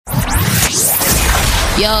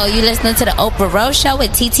Yo, you listening to the Oprah Rose Show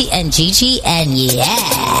with TT and Gigi, and yeah,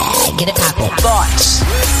 get it poppin'. Thoughts.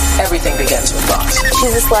 Everything begins with thoughts.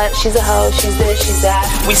 She's a slut, she's a hoe, she's this, she's that.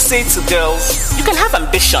 We say to girls, you can have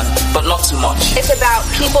ambition, but not too much. It's about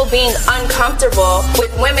people being uncomfortable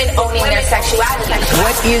with women owning their sexuality.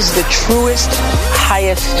 What is the truest,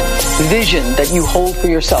 highest vision that you hold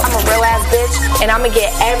for yourself? I'm a real ass bitch, and I'm gonna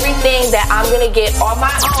get everything that I'm gonna get on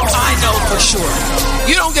my own. I know for sure.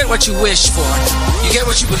 You don't get what you wish for. You get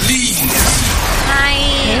what you believe. Hi.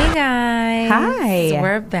 Hey, guys. Hi. So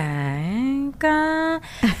we're back.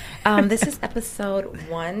 This is episode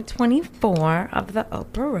 124 of the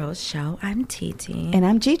Oprah Rose Show. I'm TT. And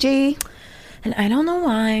I'm Gigi. And I don't know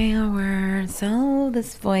why we're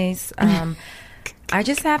this voice. I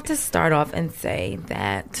just have to start off and say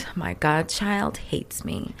that my godchild hates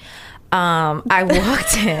me. I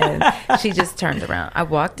walked in. She just turned around. I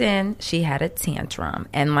walked in. She had a tantrum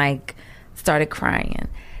and started crying.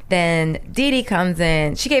 Then Dee Dee comes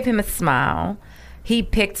in. She gave him a smile. He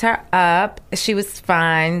picked her up. She was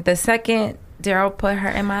fine. The second Daryl put her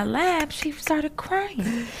in my lap, she started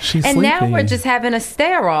crying. She's and sleepy. now we're just having a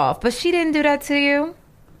stare off. But she didn't do that to you.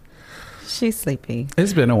 She's sleepy.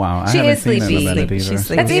 It's been a while. She I haven't is seen sleepy. her in a minute either. She's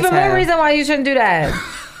sleepy. That's even more reason why you shouldn't do that.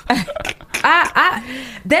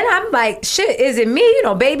 Then I'm like, shit, is it me? You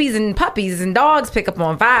know, babies and puppies and dogs pick up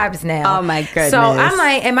on vibes now. Oh my goodness. So I'm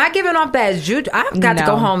like, am I giving off that juju? I've got to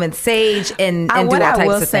go home and sage and do all what types I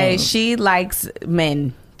will of say, things. she likes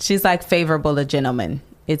men. She's like favorable to gentlemen.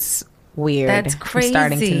 It's weird. That's crazy. I'm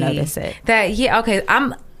starting to notice it. Okay.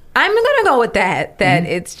 I'm gonna go with that. That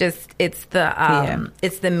it's the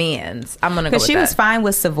men's. I'm gonna go with that. Because she was fine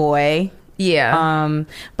with Savoy. Yeah.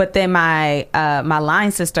 But then my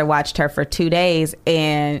line sister watched her for 2 days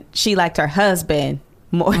and she liked her husband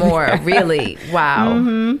more. Really? Wow.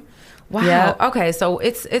 Mm-hmm. Wow. Yep. Okay, so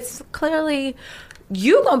it's clearly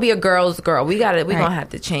you gonna be a girl's girl. We gonna have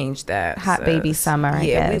to change that. Hot baby summer, I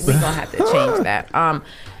guess. we gonna have to change that.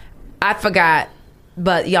 I forgot.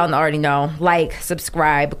 But y'all already know. Like,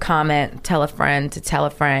 subscribe, comment, tell a friend to tell a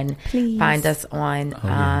friend. Please. Find us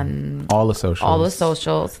on all the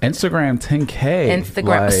socials. Instagram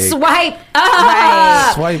 10K. Swipe up.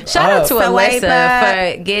 Right. Swipe Shout out up. to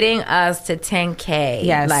Alyssa for getting us to 10K.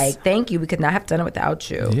 Yes. Thank you. We could not have done it without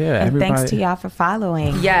you. Yeah, And thanks to y'all for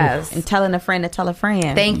following. Yes. And telling a friend to tell a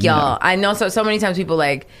friend. Thank y'all. I know so many times people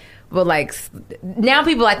now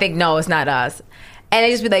people I think know it's not us. And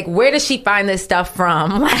they just be like, where does she find this stuff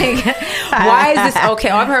from? Like, why is this okay?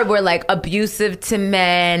 I've heard we're abusive to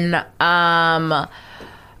men. I've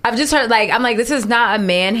just heard I'm like, this is not a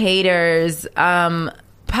man haters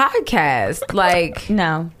podcast.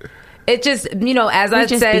 No. It just, as I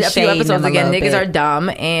said a few episodes again, niggas are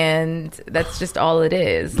dumb, and that's just all it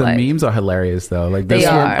is. The memes are hilarious though. This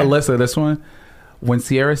one, Alyssa, this one. When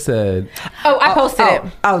Sierra said, I posted it.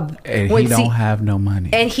 And he don't have no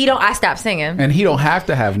money. And I stopped singing. And he don't have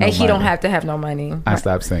to have no money. And he don't have to have no money. I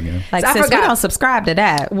stopped singing. So I forgot. We don't subscribe to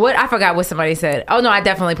that. I forgot what somebody said. Oh, no, I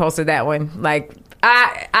definitely posted that one.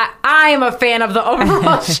 I am a fan of the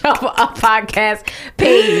overall show podcast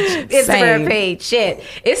page, Instagram page. Shit,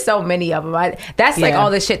 it's so many of them. That's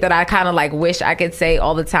all the shit that I kind of wish I could say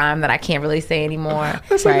all the time that I can't really say anymore.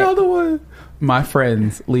 That's another one. My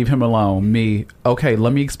friends, leave him alone. Me, okay,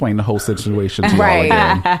 let me explain the whole situation to y'all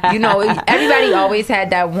again. Everybody always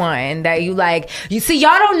had that one that you see,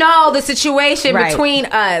 y'all don't know the situation between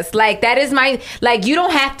us. That is you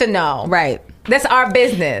don't have to know. Right. That's our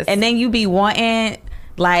business. And then you be wanting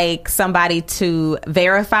somebody to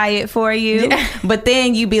verify it for you, but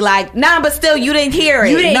then you be like, nah, but still you didn't hear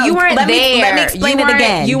it. You weren't there. Let me explain it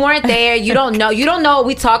again. You weren't there. You don't know. You don't know what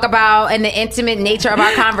we talk about and the intimate nature of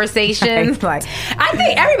our conversations. I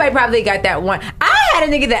think everybody probably got that one. I had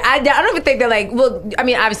a nigga that I don't even think that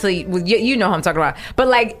obviously you know who I'm talking about,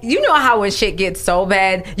 but you know how when shit gets so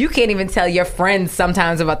bad you can't even tell your friends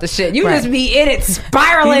sometimes about the shit. You just be in it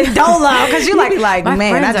spiraling dolo because you be like,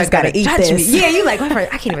 man, I just gotta eat this. Me. Yeah, you my friend,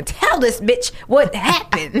 I can't even tell this bitch what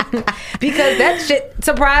happened because that shit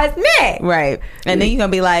surprised me. Right. And then you're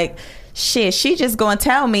gonna be like, shit, she just gonna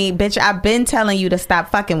tell me, bitch, I've been telling you to stop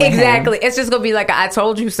fucking with Exactly. him. It's just gonna be I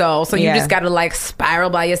told you so. So you just gotta spiral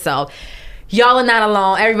by yourself. Y'all are not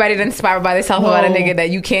alone. Everybody done spiral by themselves about a nigga that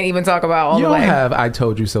you can't even talk about all the way. You don't have I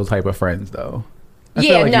told you so type of friends though. Not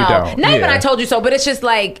even I told you so, but it's just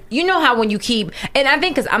you know how when you keep, and I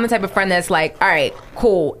think because I'm the type of friend that's all right,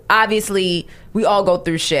 cool, obviously we all go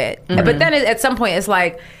through shit, but then at some point it's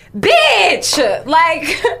bitch,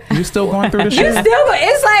 you still going through the shit.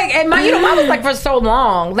 It's and mine was for so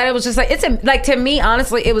long that it was just it's to me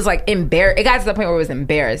honestly it was it got to the point where it was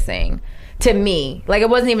embarrassing to me. Like, it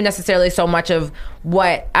wasn't even necessarily so much of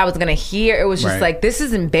what I was gonna hear. It was just Right. like, this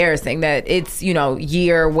is embarrassing that it's, you know,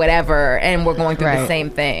 year whatever and we're going through the Right. same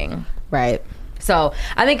thing. Right. So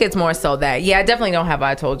I think it's more so that, I definitely don't have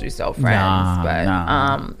I told you so friends. Nah, but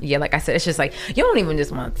nah. like I said, it's just like, you don't even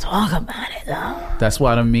just want to talk about it though. That's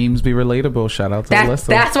why the memes be relatable. Shout out to Alyssa.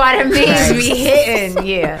 That's why the memes be hitting.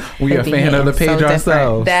 Yeah. We a be fan of the hitting page so different.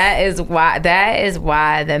 ourselves. That is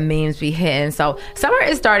why the memes be hitting. So summer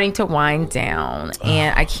is starting to wind down,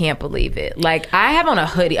 and I can't believe it. Like, I have on a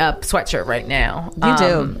hoodie, sweatshirt right now. You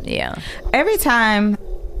do. Yeah. Every time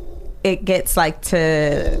it gets like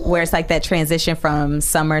to where it's like that transition from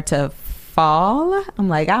summer to fall, I'm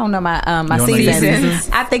like, I don't know my You don't know your seasons. seasons?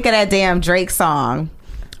 I think of that damn Drake song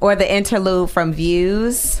or the interlude from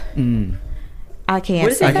Views. I can't.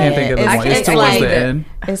 What is say it? I can't think of the It's- one. It's it's towards like- the end.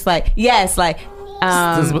 It's like, yes, like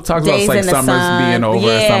This talks about Days like in the summer's Sun. being over or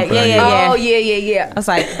Yeah, something. yeah. Oh yeah. It's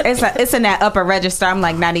like it's in that upper register. I'm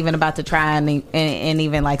like not even about to try and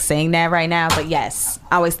even like sing that right now. But yes,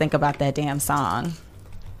 I always think about that damn song.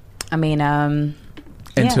 I mean,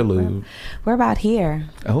 Interlude. we're about here.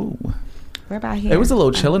 Oh, We're about here. it was a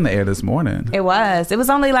little chill in the air this morning. It was. It was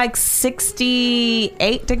only like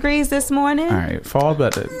 68 degrees this morning. All right, fall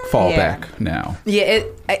Yeah. back now. Yeah.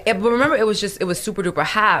 But remember, it was super duper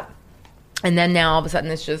hot. And then now all of a sudden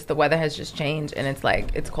it's just the weather has just changed and it's like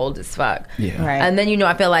it's cold as fuck. Yeah. Right. And then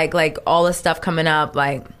I feel like all the stuff coming up,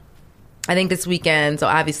 like I think this weekend, so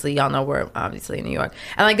obviously y'all know we're obviously in New York,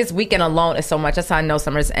 and like this weekend alone is so much. That's how I know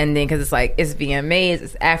summer's ending, because it's like it's VMAs,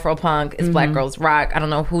 it's Afropunk, it's Black Girls Rock. I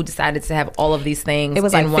don't know who decided to have all of these things. It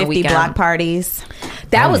was in like one 50 weekend. block parties.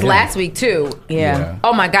 That was yeah. last week too. Yeah.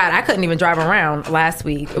 Oh my God, I couldn't even drive around last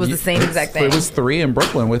week. It was the same exact thing. It was 3 in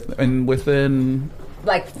Brooklyn within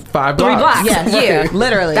like 5 3 blocks. blocks. Yeah, Yeah,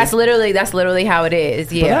 literally. That's literally how it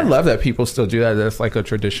is. Yeah. But I love that people still do that. That's like a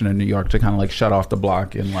tradition in New York to kind of like shut off the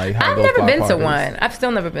block and like have I've those never block been to parties. one. I've still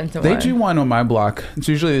never been to They one. do one on my block. It's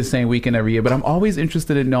usually the same weekend every year, but I'm always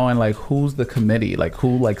interested in knowing like who's the committee, like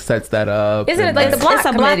who like sets that up. Isn't it and, like the block It's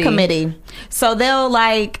a block committee. So they'll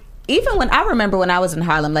like, even when I remember when I was in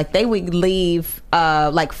Harlem, like they would leave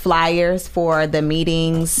like flyers for the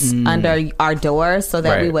meetings under our doors so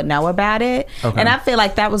that we Right. would know about it. Okay. And I feel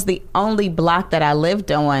like that was the only block that I lived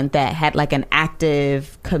on that had like an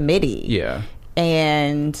active committee. Yeah.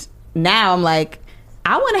 And now I'm like,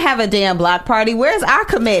 I want to have a damn block party. Where's our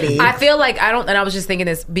committee? I feel like I don't, and I was just thinking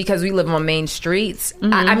this because we live on main streets.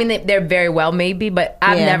 I mean, they're very well maybe, but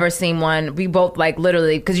I've Yeah. never seen one. We both like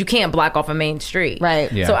literally, because you can't block off a main street.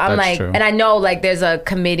 Right. Yeah, so I'm that's like, true. and I know like there's a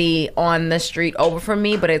committee on the street over from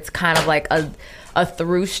me, but it's kind of like a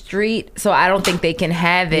through street. So I don't think they can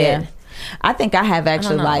have it. Yeah. I think I have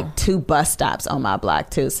actually know. like 2 bus stops on my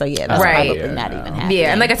block too. So yeah, that's Right. probably Yeah, not no. even happening.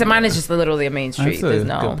 Yeah, and like I said, mine is just literally a main street. That's a There's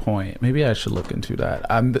no. good point. Maybe I should look into that.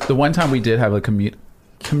 The one time we did have a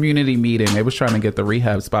community meeting, they was trying to get the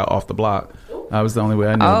rehab spot off the block. That was the only way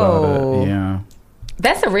I knew about it. Yeah.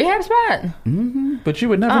 That's a rehab spot. But you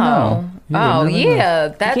would never know. You would Oh never know. yeah,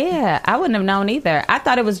 that. Yeah, I wouldn't have known either. I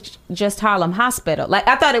thought it was just Harlem Hospital. Like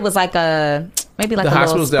I thought it was like a maybe like The a little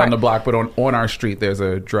hospital's down spark- the block, but on our street, there's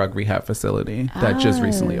a drug rehab facility that just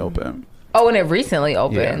recently opened. Oh, and it recently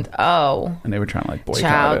opened. Oh. And they were trying to like boycott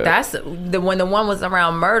Child, it. that's when the one was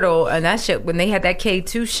around Myrtle and that shit, when they had that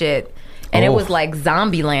K2 shit, and it Oh. was like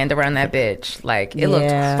zombie land around that bitch. Like it Yeah.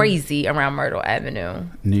 looked crazy around Myrtle Avenue.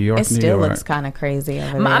 New York, It New still York. looks kind of crazy over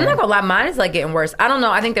there. I'm not gonna lie, mine is like getting worse. I don't know.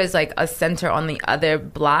 I think there's like a center on the other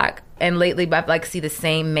block, and lately I like see the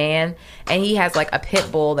same man, and he has like a pit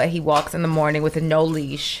bull that he walks in the morning with a no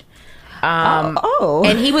leash. Oh.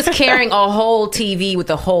 And he was carrying a whole TV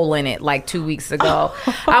with a hole in it like 2 weeks ago.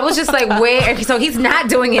 I was just like, where? So he's not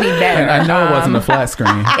doing any better. And I know it wasn't a flat screen.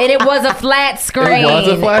 And it was a flat screen. It was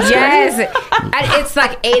a flat screen? Yes. It's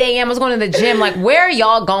like 8 a.m. I was going to the gym. Like, where are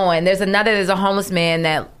y'all going? There's a homeless man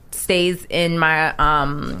that stays in my,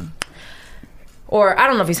 or I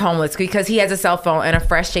don't know if he's homeless because he has a cell phone and a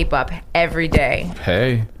fresh shape up every day.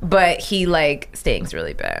 Hey. But he like stinks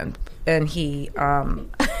really bad. And he,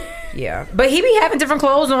 yeah. But he be having different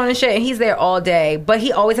clothes on and shit. And he's there all day. But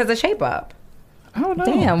he always has a shape up. I don't know.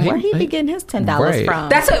 Damn, where he be getting his $10 Right. from?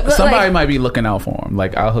 That's what, Somebody like, might be looking out for him.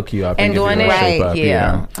 Like, I'll hook you up And give doing you a it? shape Right, up.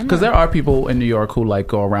 yeah. Because there are people in New York who like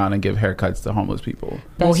go around and give haircuts to homeless people.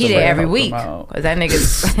 well, he So there they every help them week. out. Because that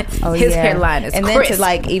nigga's, Oh, his yeah. hairline is and crisp. then to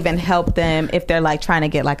like even help them if they're like trying to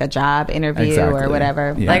get like a job interview Exactly. or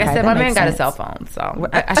whatever. Yeah. Like I Okay, said, that my man makes got a sense. cell phone, so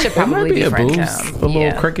I should It might probably be be a friend boost, him. a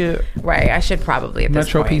little cricket. Right, I should probably at this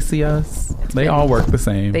Metro point. PCS. They all work the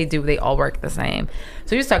same. They do. They all work the same.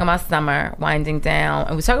 So you're talking about summer winding down,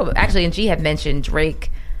 and we talk about actually. And G had mentioned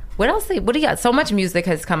Drake What else? What do you got? So much music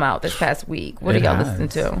has come out this past week. What are y'all listening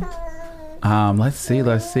to? Let's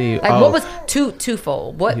see. Like, what was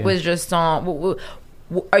twofold? What was your song?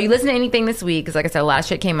 Are you listening to anything this week? Because, like I said, a lot of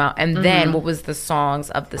shit came out. And then, what was the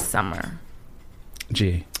songs of the summer?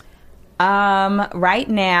 G. Right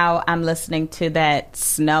now, I'm listening to that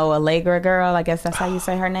Snow Allegra girl. I guess that's how you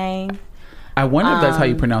say her name. I wonder if that's how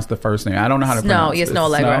you pronounce the first name. I don't know how to pronounce it. Snow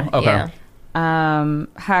Allegra. Snow? Okay. Yeah.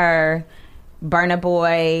 Her, Burna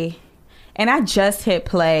Boy, and I just hit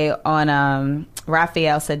play on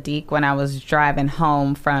Raphael Sadiq when I was driving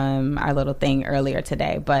home from our little thing earlier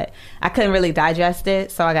today, but I couldn't really digest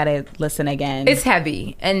it, so I gotta listen again. It's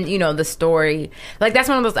heavy, and the story, like, that's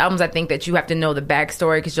one of those albums I think that you have to know the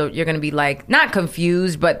backstory, because you're gonna be like, not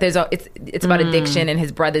confused, but it's about addiction and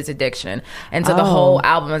his brother's addiction, and so the whole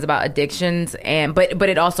album is about addictions, and but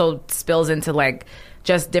it also spills into like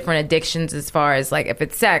just different addictions, as far as like if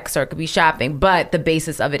it's sex or it could be shopping, but the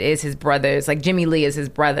basis of it is his brother's, like Jimmy Lee is his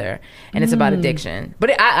brother, and it's about addiction.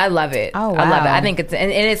 But I love it. Oh, wow. I love it. I think it's and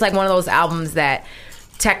it's like one of those albums that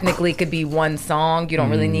technically could be one song. You don't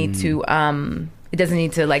really need to it doesn't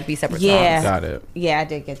need to like be separate songs. Got it. Yeah, I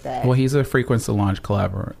did get that. Well, he's a frequent Solange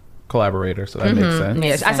collaborator, so that makes sense.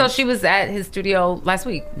 Yes, I saw she was at his studio last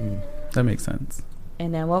week. That makes sense.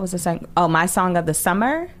 And then what was the second? Oh, my song of the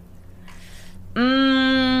summer.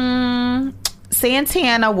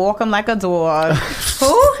 Santana, Walk 'Em Like a Dog.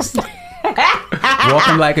 Who? Walk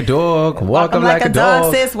 'em like a dog. Walk 'em like a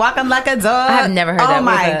dog. Sis. Walk 'em like a dog. I have never heard that. Oh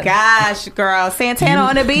my gosh, girl. Santana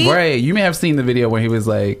on the beat. Right. You may have seen the video where he was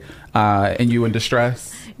like, and you in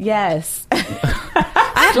distress. Yes. I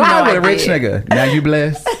have Fly no with a rich idea. nigga. Now you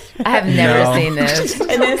blessed. I have never No. seen this.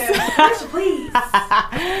 And it's, Please.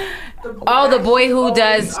 Oh, the boy who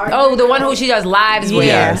does. Oh, the one who she does lives with.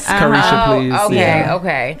 Yes. Carisha, please. Oh, okay, Yeah.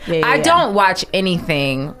 okay. Yeah. I don't watch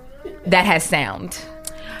anything that has sound,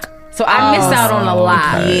 so I miss out on a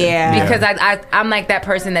lot. okay. Yeah. because I'm like that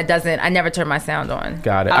person that doesn't. I never turn my sound on.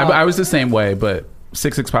 Got it. I was the same way, but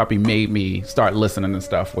 6 Poppy made me start listening to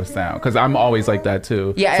stuff with sound, because I'm always like that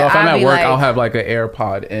too. Yeah, so if I'm I'd at be work, like- I'll have like an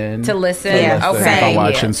AirPod in To listen, Yeah, okay. if I'm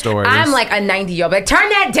watching Yeah. stories. I'm like a 90-year-old. Like, turn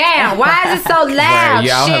that down. Why is it so loud? Right,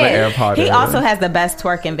 yeah, I'll Shit. have an AirPod he in. also has the best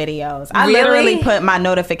twerking videos. I Really? literally put my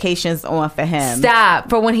notifications on for him. Stop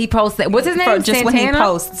for when he posts that. What's his name? For just Santana? when he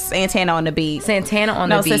posts Santana on the beat. Santana on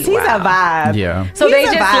the No, beat. since he's Wow. a vibe. Yeah. So He's they a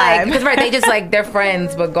just vibe. like, because right, they just like, they're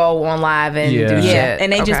friends but go on live and Yeah. do Yeah, shit. Yeah,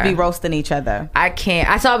 and they just Okay. be roasting each other. I can't.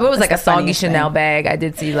 I saw it was like a That's the soggy funniest Chanel thing. bag. I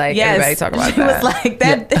did see like everybody talk about she that. was like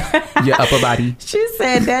that. Your upper body. She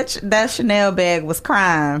said that Chanel bag was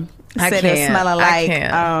crime. I Said it can't. smelling I like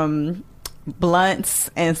can't. blunts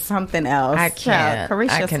and something else. I can't.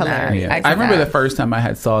 Carisha's I cannot. hilarious. Yeah. I remember the first time I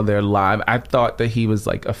had saw their live, I thought that he was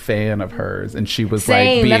like a fan of hers, and she was Same,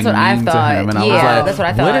 like being that's what I mean to thought. him, and I Yeah, was like, that's what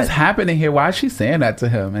I what thought. is happening here? Why is she saying that to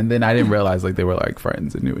him? And then I didn't realize like they were like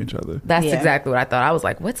friends and knew each other. That's Yeah. exactly what I thought. I was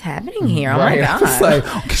like, what's happening here? Oh Right. my I god! was like,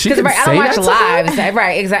 she Because can right, I say don't watch that to her? lives.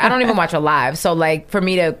 Right, exactly. I don't even watch a live. So like for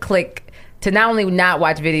me to click to not only not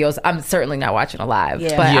watch videos, I'm certainly not watching a live.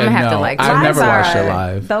 Yeah. But I'm Yeah, gonna have to no. like. I've Lives never watched are- it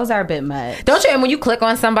live. Those are a bit much. Don't you? And when you click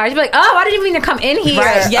on somebody, you be like, "Oh, I didn't even mean to come in here."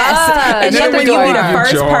 Right, yes. And shut then the when you door. be the You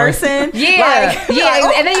first join. person, Yeah, like,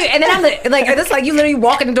 yeah, and then I'm like, it's like you literally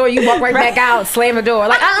walk in the door, you walk right back out, slam the door,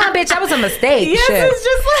 like, bitch, that was a mistake. yes, Shit. it's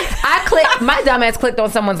just like I clicked, my dumbass clicked on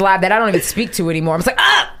someone's live that I don't even speak to anymore. I was like,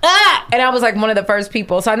 and I was like one of the first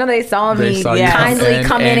people, so I know they saw They me saw you kindly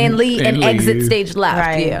come in and leave and exit leave. stage left.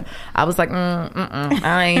 Right. Yeah, I was like,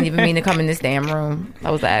 I ain't even mean to come in this damn room.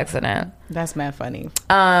 That was an accident. that's mad funny.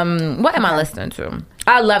 What am I listening to?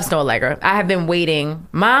 I love Snow Allegra. I have been waiting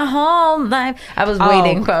my whole life. I was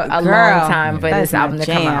waiting for a girl, long time for that's this album my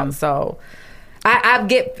to come jam. out. So I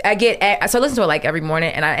get so I listen to it like every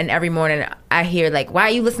morning, and every morning I hear like, why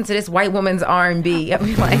are you listening to this white woman's R&B? I'm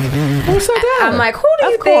like, Who said that? I'm like, who do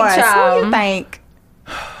you Of course, think, who child? you think?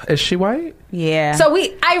 Is she white? Yeah. So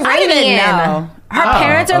Iranian. know. Her Oh,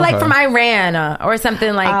 parents are like okay. from Iran or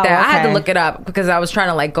something like Oh, that. I had to okay. look it up because I was trying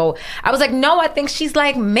to like go. I was like, no, I think she's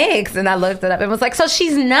like mixed, and I looked it up and was like, so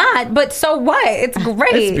she's not, but so what? It's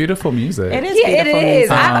great. It's beautiful music. It is Yeah, beautiful it is.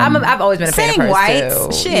 music. I've always been a fan of Sing hers Whites.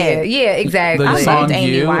 too. Shit. Yeah, exactly. The I song loved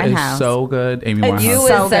Amy "You" Winehouse. is so good. Amy Winehouse. You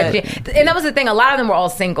So is such good. and that was the thing. A lot of them were all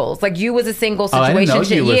singles. Like you was a single Oh, I didn't know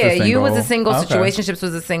situation. You was a Yeah, you was a single. single. Okay. Situationships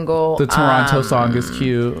was a single. the Toronto song is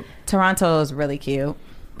cute. Toronto is really cute.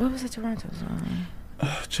 What was the Toronto song? I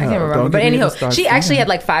I can't remember. But anyhow, she actually had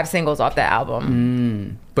like 5 singles off that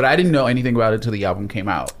album. But I didn't know anything about it till the album came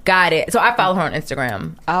out. Got it. So I follow her on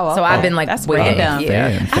Instagram. Oh, so okay. I've been like, That's with it. random.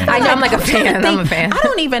 Yeah, Fan. I know. I'm like a fan. I'm a fan. I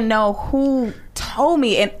don't even know who told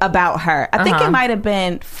me about her. I think it might have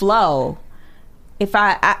been Flo. If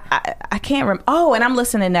I can't remember. Oh, and I'm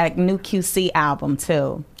listening to that new QC album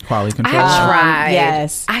too. Quality I Control. tried.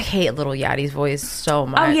 Yes. I hate Little Yachty's voice so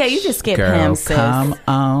much. Oh yeah, you just skip Girl, him, sis. come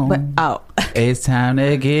on. But, It's time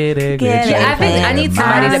to get it. Get it. I need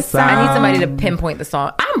somebody to. I need somebody to song. pinpoint the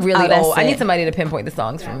song. I'm really that's old. I need it. somebody to pinpoint the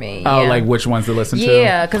songs for me. Oh, yeah. like which ones to listen to?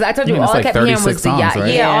 Yeah, because I told you mean, all it's I like kept hearing 36 was the songs, Yachty.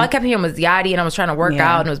 right? Yeah, all I kept hearing was Yachty, and I was trying to work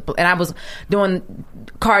out, and I was doing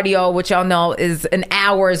cardio, which y'all know is an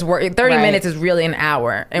hour's work. 30 Right. minutes is really an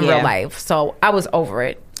hour in real life. So I was over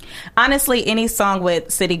it. honestly, any song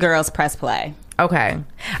with City Girls, press play. Okay,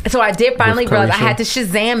 so I did finally With realize I Carisha? had to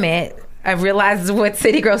Shazam it. I realized what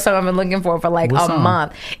City Girl song I've been looking for like What a song?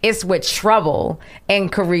 month. It's with Trouble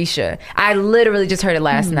and Carisha. I literally just heard it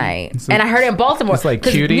last night, and I heard it in Baltimore. It's like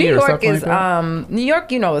 'Cause Cutie New or York something is like that? New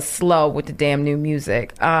York, you know, is slow with the damn new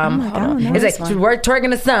music. Hold on. know It's this like one. we're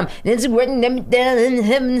twerking to some, then it's working them down and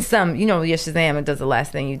him some. You know, your Shazam. It does the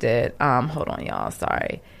last thing you did. Hold on, y'all.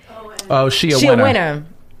 Sorry. Oh, she a She winner. a winner.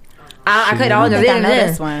 I could all I think I know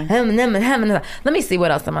this one. Let me see what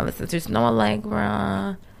else I'm gonna listen to. Snow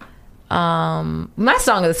Allegra. My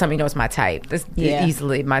song of the summer, you know, is my type. It's Yeah.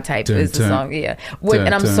 easily my type Dun, is the dun. song. Yeah, Dun,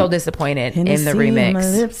 and I'm dun. so disappointed in the Hennessy on my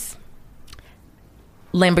remix. lips.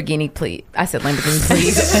 Lamborghini, please. I said Lamborghini,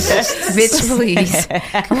 please. Bitch, please.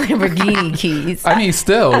 Lamborghini keys. I mean,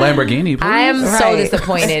 still Lamborghini. Please. I am so Right.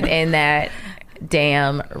 disappointed in that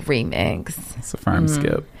damn remix. It's a firm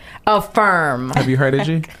skip. Affirm. Have you heard it,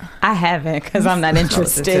 G? I haven't because I'm not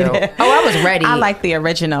interested. Oh, I was ready. I like the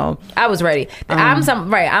original. I was ready. I'm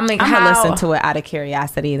right. I'm like, I'm how, gonna listen to it out of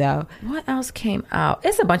curiosity, though. What else came out?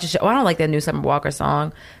 It's a bunch of shit. Oh, I don't like that new Summer Walker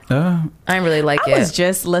song. Uh, I didn't really like I it. was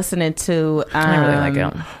just listening to I didn't really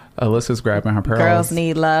like it. Alyssa's grabbing her pearls. Girls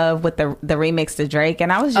Need Love with the remix to Drake,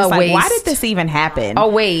 and I was just A like, why waste. did this even happen? A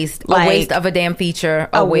waste. Like, a waste of a damn feature.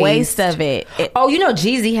 a waste of it. Oh, you know,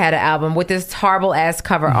 Jeezy had an album with this horrible ass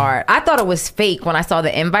cover art. I thought it was fake when I saw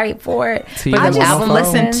the invite for it. T- For I the just album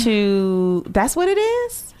listened listen. to. That's what it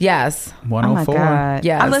is. Yes. Oh my 104. god!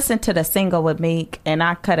 Yes. I listened to the single with Meek, and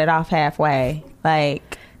I cut it off halfway.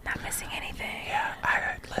 Like, Not missing anything. I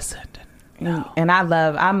listened. and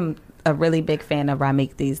I'm a really big fan of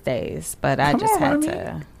Rameek these days, but I just had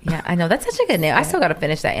to. Yeah, I know. That's such a good name. I still got to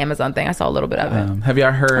finish that Amazon thing. I saw a little bit of it. Have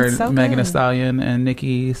y'all heard That's so Megan Thee good. Stallion and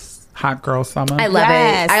Nicki's Hot Girl Summer? I love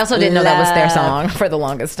Yes, it. I also didn't know that was their love. song for the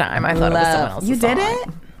longest time. I thought it was someone Love. else's You song.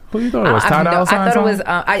 didn't? Who you thought it was? Ty Dolla I Sign thought it was.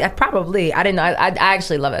 song? I probably. I didn't know. I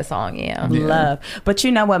actually love that song. Yeah. Love. But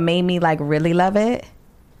you know what made me like really love it?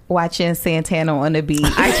 Watching Santana on the beat.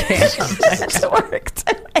 I can't. worked.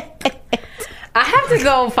 I have to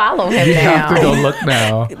go follow him You now. have to go look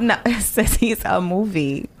now. No, it says he's a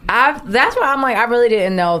movie. That's why I'm like, I really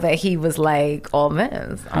didn't know that he was like all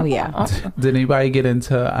this. Oh, yeah. Did anybody get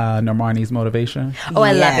into Normani's motivation? Oh,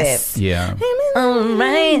 I Yes. love it. Yeah. All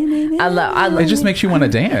right. I love It just makes you want to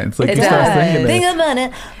dance. Like It you start does. singing Think it. about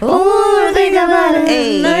it. Ooh, think about it.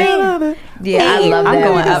 Hey. Yeah, I love that. I'm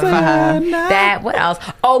going up for her. That, what else?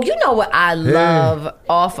 Oh, you know what I love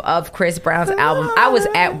off of Chris Brown's album? I was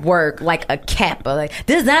at work like a Kappa, like,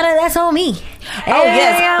 designer, that's on me. Oh,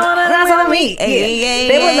 yes. That's on me.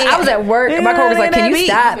 I was at work, and my coworker was like, can you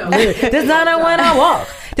stop? Designer when I walk.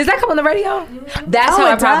 Does that come on the radio? That's how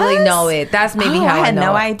I it probably does? know it. That's maybe Oh, how I had know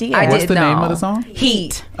no it. idea. I What's did the name know. of the song?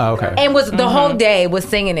 Heat. Oh, okay. And was the whole day was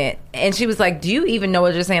singing it, and she was like, "Do you even know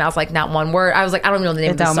what you're saying?" I was like, "Not one word." I was like, "I don't even know the name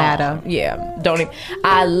It of the don't song." matter. Yeah, don't even.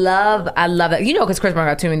 I love that. You know, because Chris Brown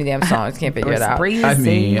got too many damn songs, can't figure it out. Breezy. I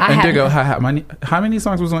mean, I have- Indigo. How many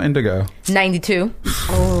songs was on Indigo? 92.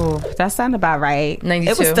 Oh, that sounded about right.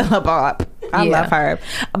 92. It was still a bop. I Yeah. love her.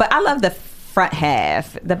 But I love the front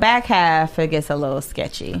half. The back half, it gets a little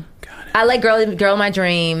sketchy. I like Girl in My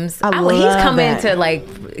Dreams. I He's love coming that.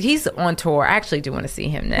 to he's on tour. I actually do want to see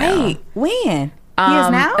him now. Wait, when? He is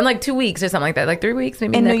now? In like 2 weeks or something like that. Like 3 weeks,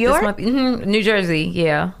 maybe In New this York? month. New Jersey,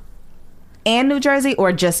 yeah. And New Jersey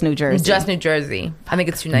or just New Jersey? Just New Jersey. I think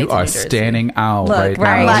it's 2 nights You in are New Jersey. standing out Look, right,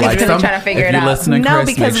 right. now. I'm like, trying to figure if it you're out. listening, No, Chris,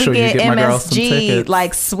 because make sure we you get get my girl some MSG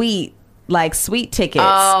tickets. like sweet tickets.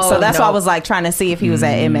 Oh, so that's no. why I was like trying to see if he was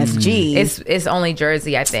at MSG. It's only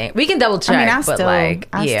Jersey, I think. We can double check, I but still- like,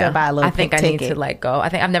 I yeah, still buy a little I think pink I need ticket. to like go. I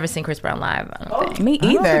think I've never seen Chris Brown live. I don't think. Me I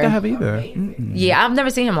don't think I either. have either. Mm-mm. Yeah, I've never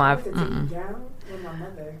seen him live. Mm-mm.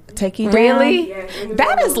 Take you down. Really?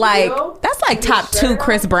 That is that's like top 2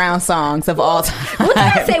 Chris Brown songs of all time. What did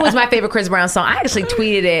I say was my favorite Chris Brown song? I actually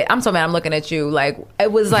tweeted it. I'm so mad. I'm looking at you. Like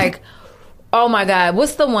it was like, oh my god,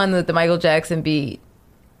 what's the one that the Michael Jackson beat?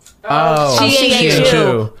 Oh, She Ain't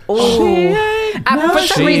You. Ooh. For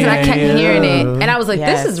some reason I kept hearing it, and I was like,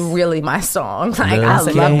 "This is really my song." Like, I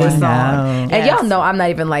love this song, and y'all know I'm not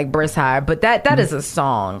even like breast high, but that is a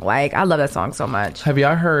song. Like, I love that song so much. Have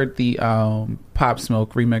y'all heard the Pop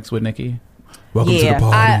Smoke remix with Nicki? Welcome to the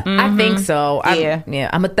party. I think so.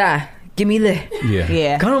 I'm a thigh. Give me lit.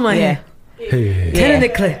 Yeah. Come on my head. Hey. Ten in the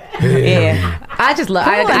clip. Yeah. I just love.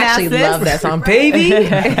 I actually love that song, baby.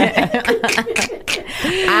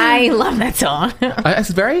 I love that song. It's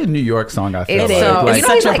a very New York song. I feel it like. is. Like, You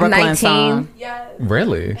know, he's like 19. Song.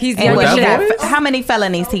 Really? He's And young as shit. how many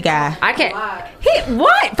felonies he got? I can't.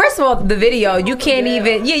 What? First of all, the video you can't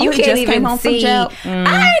even. Yeah, you he can't just came even home from see. jail?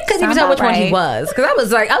 I couldn't even Sound tell which about one he right. was because I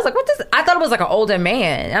was like, what this? I thought it was like an older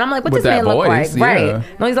man, and I'm like, what With does man that look voice, like? yeah.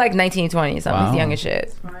 Right? No, he's like 19, 20 something. Wow. He's young as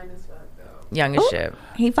shit. Young as shit.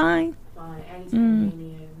 He fine.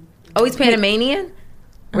 Oh, he's Panamanian.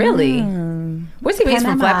 Really? Where's he? He's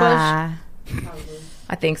from Flatbush.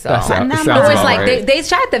 I think so. That sounds Or it's about like right. they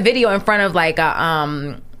shot the video in front of like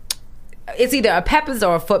a it's either a Peppers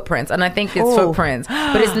or a Footprints, and I think it's Footprints,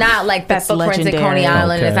 but it's not like the That's Footprints in legendary. Coney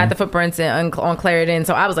Island. Okay. It's not the Footprints on Clarendon.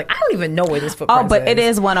 So I was like, I don't even know where this Footprints. But is. it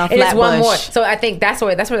is one on It is one Flatbush. more. So I think that's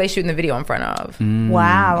where they're shooting the video in front of.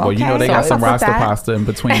 Wow. Well, you know they okay. got So some I fuck Rasta with that. pasta in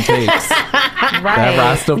between takes. Right. That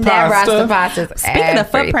Rasta That Rasta pasta. pasta's Speaking of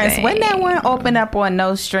footprints, everything. when that one open up on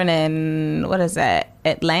Nostrand and what is that?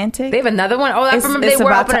 Atlantic? They have another one. Oh, I remember it's they were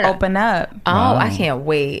about to opening. open up. Oh, Wow. I can't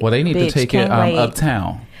wait. Well, they need to Bitch, take it can't wait.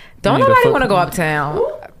 uptown. Don't They need a nobody foot- want to go uptown.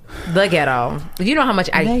 The ghetto. You know how much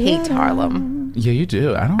I hate Harlem. Yeah, you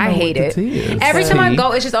do. I don't know I hate what it. the tea is. Every time I Tea?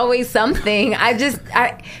 go, it's just always something.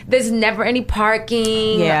 There's never any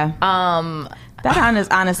parking. Yeah. That is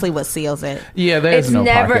honestly what seals it. Yeah, there's It's no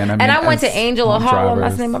never. parking. I mean, and I went to it's Angel of on Harlem.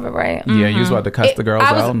 drivers. That's the name of it, right? Yeah, you was about to cuss the girls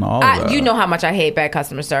out and all of that. You know how much I hate bad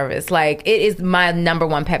customer service. Like, it is my number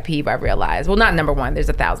one pet peeve. I realize. Well, not number one. There's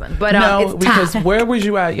 1,000. But No, it's because top. where was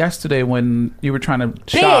you at yesterday when you were trying to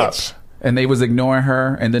shop? Bitch. And they was ignoring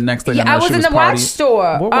her, and the next thing Yeah, I I know, was she in was the watch partying.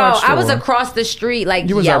 store. What watch I was store? across the street, like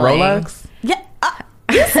You was yelling. at Rolex? Yeah.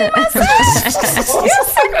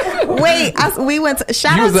 Wait, we went to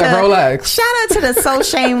shout You out was to at Rolex. Shout out to the So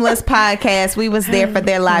Shameless podcast. We was there for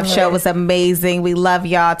their live show. It was amazing. We love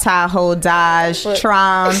y'all. Tahoe, Dodge,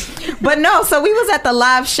 Tron. But no, so we was at the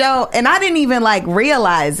live show and I didn't even like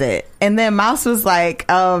realize it. And then Mouse was like,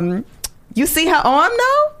 you see her arm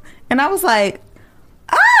though? And I was like,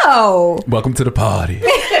 oh, Welcome to the party.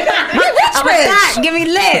 Oh my God, give me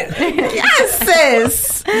lit. yes,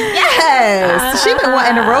 sis. Yes. She been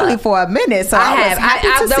wanting to rollie for a minute, so I was happy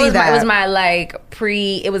to see that. It was my like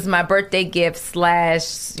it was my birthday gift / Don't hide it,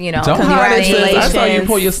 sis. Congratulations. I saw you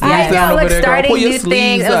pull your sleeves I down know, over like there. Girl. starting Pull your new sleeves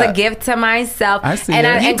things. It was a up. gift to myself. I see and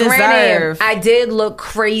that. I, You and granted, deserve. I did look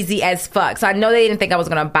crazy as fuck. So I know they didn't think I was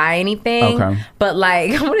gonna buy anything. Okay. But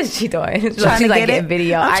like, what is she doing? She's Trying to like get getting it.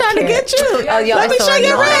 video. I'm trying to get you. Oh, yo, Let me it's so show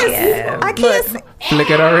your annoying. wrist. I can't see.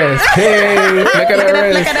 Flick at her wrist. Hey, flick at her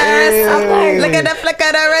wrist. Look at her wrist. Look at the flick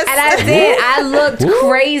at her wrist. And I did. I looked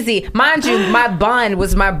crazy. Mind you, my bun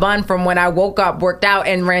was my bun from when I woke up, worked out,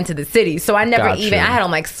 and ran to the city. So I never Gotcha. even, I had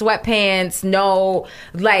on like sweatpants, no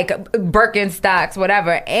like Birkenstocks,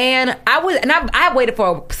 whatever. And I waited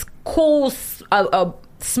for a cool, a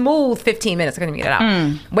smooth 15 minutes. I couldn't even get it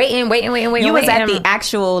out. Waiting. You was at the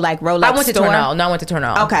actual like Rolex I went to store? Tournelle. No, I went to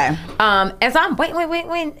Tournelle. Okay. And so I'm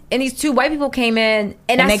waiting. And these two white people came in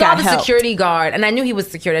and I they saw got the help. security guard and I knew he was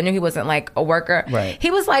security. I knew he wasn't like a worker. Right.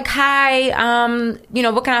 He was like, hi,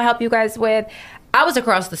 what can I help you guys with? I was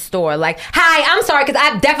across the store like, hi, I'm sorry because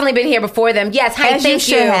I've definitely been here before them. Yes, hi, As you thank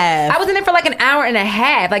should have. I was in there for like an hour and a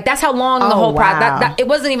half. Like that's how long the Oh, whole wow. process. It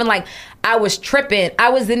wasn't even like I was tripping. I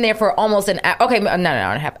was in there for almost an hour. Okay, not an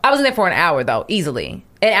hour and a half. I was in there for an hour though, easily.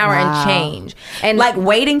 An hour Wow. and change. And Like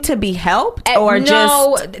waiting to be helped, or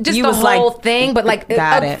no, just you the was whole like, thing. But like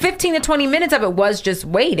got it. 15 to 20 minutes of it was just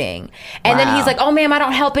waiting. And then Wow. he's like, "Oh, ma'am, I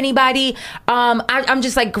don't help anybody. I'm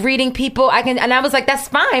just like greeting people. I can." And I was like, "That's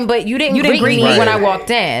fine, but you didn't greet me me. when I Right.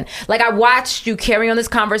 walked in. Like I watched you carry on this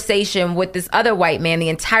conversation with this other white man the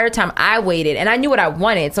entire time I waited, and I knew what I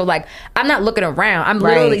wanted. So like, I'm not looking around. I'm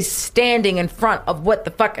Right. literally standing in front of what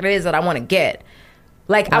the fuck it is that I want to get."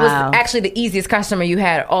 Like, I was Wow. actually the easiest customer you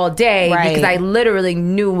had all day Right. because I literally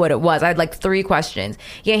knew what it was. I had like 3 questions.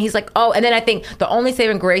 Yeah, and he's like, oh, and then I think the only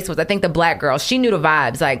saving grace was I think the black girl. She knew the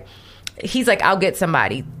vibes. Like, he's like, I'll get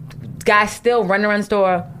somebody. Guy still running around the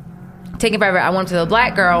store, taking forever. I went to the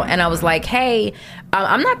black girl and I was like, hey,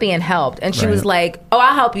 I'm not being helped. And she Right. was like, oh,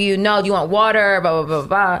 I'll help you. No, do you want water? Blah, blah, blah,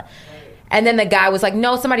 blah. And then the guy was like,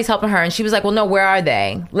 no, somebody's helping her. And she was like, well, no, where are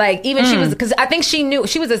they? Like, even she was, because I think she knew,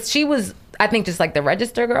 I think just like the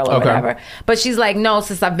register girl or whatever. But she's like, no,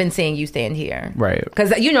 since I've been seeing you stand here. Right.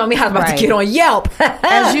 Because you know me, I was about to get on Yelp.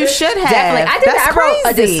 As you should have. Definitely. I did That's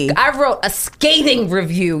that. crazy. I wrote a scathing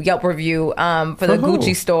Yelp review for the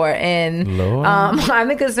Gucci store in, I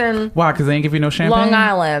think it's in... Why? Because they ain't give you no champagne? Long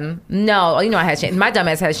Island. No. You know, I had my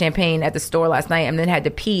dumbass had champagne at the store last night and then had to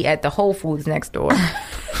pee at the Whole Foods next door.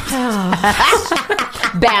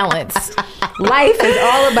 Balance. Life is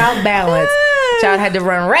all about balance. Child had to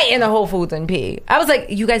run right into Whole Foods and pee. I was like,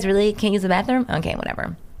 you guys really can't use the bathroom? Okay,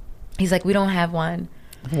 whatever. He's like, we don't have one.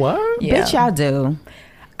 What? Yeah. Bitch, y'all do.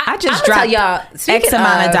 I just tell dropped y'all, X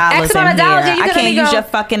amount of dollars in here. I can't use go. your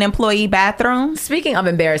fucking employee bathroom. Speaking of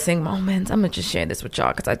embarrassing moments, I'm going to just share this with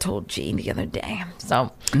y'all because I told Gene the other day.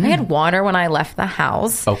 So I had water when I left the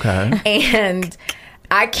house. Okay. And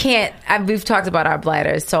we've talked about our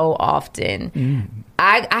bladders so often.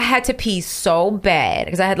 I had to pee so bad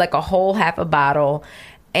because I had like a whole half a bottle.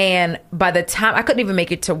 And by the time I couldn't even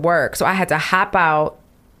make it to work. So I had to hop out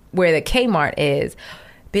where the Kmart is.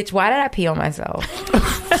 Bitch, why did I pee on myself?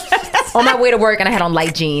 On my way to work, and I had on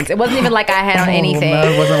light jeans. It wasn't even like I had on anything. No,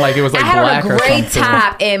 it wasn't like it was like I had black on a gray or something.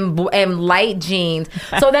 top and light jeans.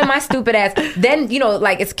 So then my stupid ass, then, you know,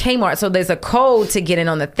 like it's Kmart, so there's a code to get in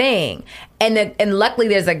on the thing. And luckily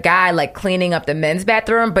there's a guy like cleaning up the men's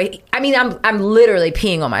bathroom. But I mean, I'm literally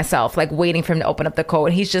peeing on myself, like waiting for him to open up the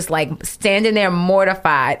code. He's just like standing there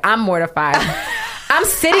mortified. I'm mortified. I'm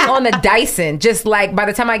sitting on the Dyson, just like by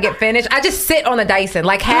the time I get finished, I just sit on the Dyson.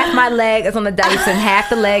 Like half my leg is on the Dyson, half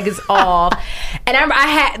the leg is off. And I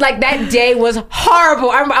had like that day was horrible.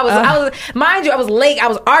 I was mind you, I was late. I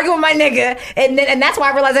was arguing with my nigga, and that's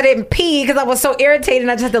why I realized I didn't pee because I was so irritated.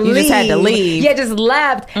 And I just had to leave. Just had to leave. Yeah, just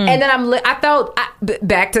left. And then I felt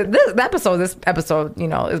back to this episode. This episode, you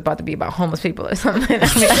know, is about to be about homeless people or something.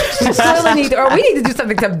 I mean, we need to do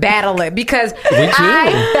something to battle it because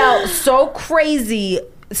I felt so crazy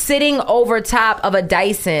sitting over top of a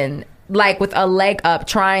Dyson, like with a leg up,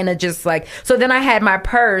 trying to just like. So then I had my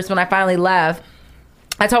purse when I finally left.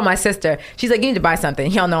 I told my sister, she's like, you need to buy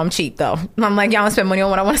something. Y'all know I'm cheap though. I'm like, y'all don't spend money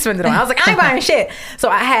on what I want to spend it on. I was like, I ain't buying shit. So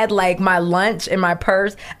I had like my lunch in my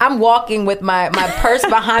purse. I'm walking with my purse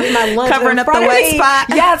behind me, my lunch covering up the wet spot.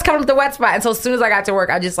 Yeah, it's covering up the wet spot. And so as soon as I got to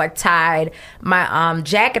work, I just like tied my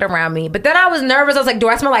jacket around me. But then I was nervous. I was like, do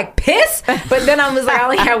I smell like piss? But then I was like, I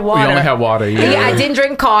only had water. You only had water, yeah. I didn't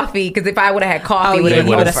drink coffee because if I would have had coffee, it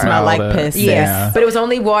would have smelled like piss. Yeah. But it was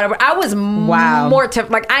only water. But I was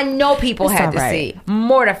mortified. Like I know people had to see.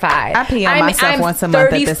 Mortified. I pee on myself once a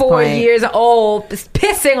month at this 34 point. years old,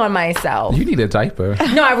 pissing on myself. You need a diaper.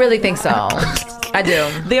 No, I really think so. I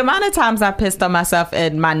do. The amount of times I pissed on myself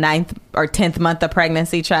in my 9th or 10th month of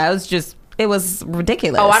pregnancy, child, it was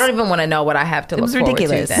ridiculous. Oh, I don't even want to know what I have to look forward to. It was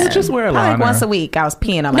ridiculous. Well, just wear a liner. Like once a week, I was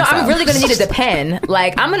peeing on myself. No, I'm really going to need a Depend.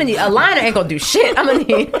 Like, I'm going to need a liner. Ain't going to do shit. I'm going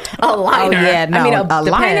to need a liner. Oh, yeah, no. I mean, a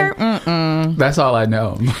liner? Mm-mm. That's all I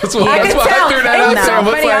know. That's why I I threw that out there.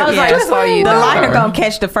 I was like, that's all you The know. liner going to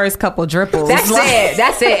catch the first couple dripples. That's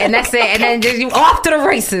it. And then just you off to the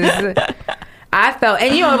races. I felt,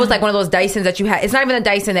 and you know, it was like one of those Dysons that you had. It's not even a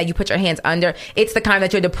Dyson that you put your hands under. It's the kind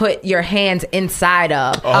that you had to put your hands inside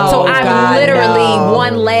of. Oh, so I'm God, literally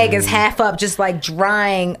one leg is half up, just like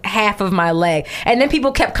drying half of my leg. And then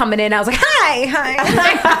people kept coming in. I was like, hi.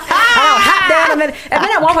 I hop down, and then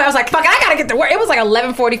at one point I was like, fuck, I gotta get to work. It was like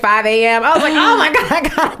 11:45 a.m. I was like, oh my God, I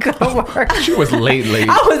gotta go to work. She was late.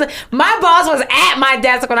 My boss was at my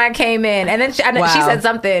desk when I came in, and then she said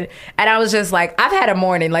something, and I was just like, I've had a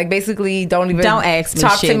morning. Like, basically, don't ask me.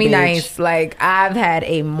 Talk to me, bitch. Nice. Like, I've had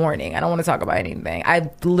a morning. I don't want to talk about anything. I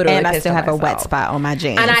literally and I still have myself. a wet spot on my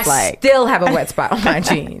jeans. And I still have a wet spot on my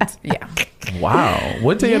jeans. Yeah. Wow.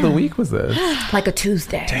 What day of the week was this? Like a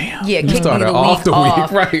Tuesday. Damn. Yeah, you started off the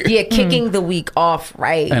week, right? Yeah, kicking the week off,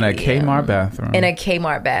 right? In a Kmart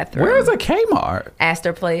bathroom. Where is a Kmart?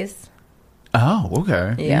 Astor Place. Oh,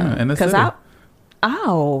 okay. Yeah. In the city.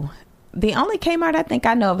 The only Kmart I think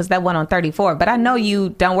I know of is that one on 34, but I know you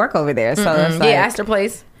don't work over there, so it's like, yeah, Astor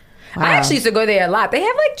Place. Wow. I actually used to go there a lot. They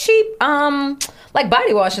have like cheap, like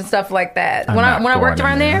body wash and stuff like that. When I worked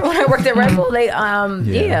around there, when I worked at Red Bull, they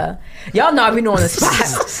yeah. Y'all know I be knowing the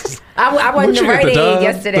spot. I went to Rite Aid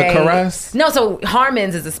yesterday. The Caress? No, so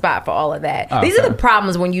Harmon's is a spot for all of that. Oh, these are the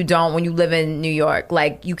problems when you live in New York.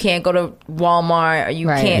 Like, you can't go to Walmart, or you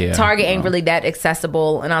can't. Yeah, Target ain't really that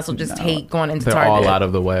accessible, and I also just hate going into they're Target. They're all out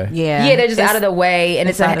of the way. Yeah, they're just out of the way, and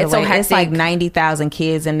it's so hectic. It's like 90,000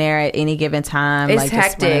 kids in there at any given time. It's like,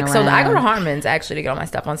 hectic. So I go to Harmon's actually to get all my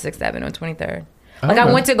stuff on 6th Avenue and 23rd. Like,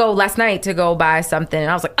 I went to go last night to go buy something, and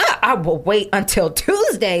I was like, I will wait until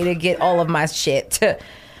Tuesday to get all of my shit.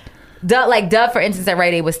 Dove, for instance, at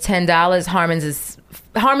Rite Aid was $10. Harmon's is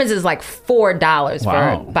Harmon's is like $4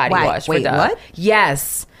 Wow. for body wash. Wait, for Dove. what?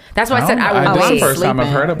 Yes. That's why I said I would This is wait. the first time I've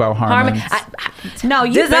heard about Harmon's. No,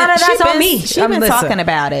 That's on me. She's been Listen. talking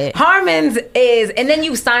about it. Harmon's is, and then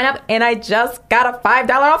you sign up, and I just got a $5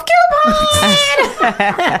 off coupon.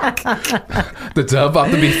 The Dove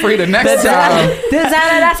about to be free the next time.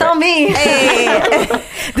 Designer, that's on me. Hey.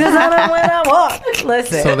 Designer when I walk.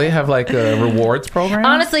 Listen. So they have like a rewards program?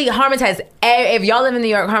 Honestly, Harmon's has, if y'all live in New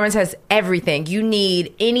York, Harmon's has everything. You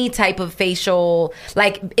need any type of facial,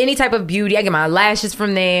 like any type of beauty. I get my lashes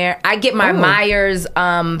from there. I get my Myers,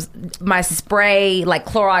 my spray, like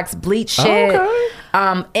Clorox bleach shit. Okay.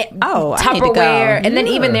 I need to go. Tupperware. And then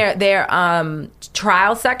Yeah. even their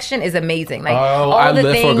trial section is amazing. Like I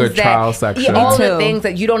live for a good trial section. all Me the too. things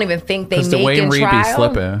that you don't even think they 'Cause make Dwayne in Reed be trial.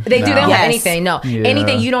 slipping They do. They now. don't have Yes. anything. No, Yeah.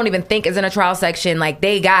 anything you don't even think is in a trial section. Like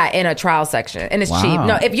they got in a trial section, and it's Wow. cheap.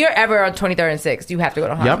 No, if you're ever on 23rd and 6th, you have to go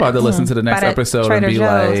to Harmon's. Y'all about to listen to the next By the episode and Trader be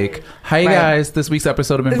Joe's. like, "Hey Right. guys, this week's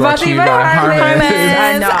episode has been It's brought brought to to you you by by Harmon's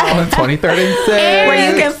I know. on 23rd and 6th."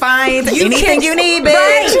 Where you can find anything you need, bitch.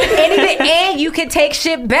 Right. Anything, and you can take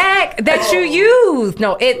shit back that you use.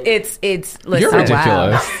 No, it's. Listen, You're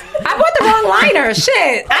ridiculous. I bought the wrong liner.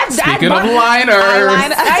 Shit. Speaking of liners,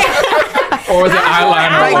 or was it eyeliner?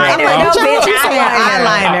 Eyeliner. I'm like, No, yo, bitch, bitch,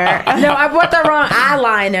 eyeliner. No, I bought the wrong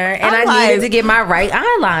eyeliner, and I'm I needed like- to get my right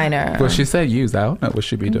eyeliner. Well, she said use. I don't know what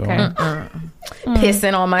she be doing.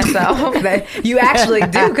 Pissing on myself. That you actually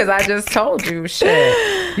do, because I just told you.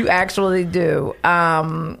 Shit, you actually do. A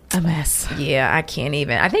mess. Yeah, I can't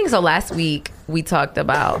even. I think so. Last week we talked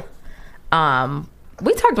about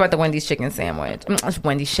the Wendy's chicken sandwich.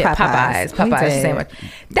 Wendy's shit. Popeyes. We Popeyes did. sandwich.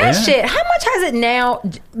 That Yeah. shit. How much has it now?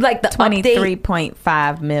 Like the update.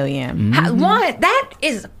 23.5 million. One, that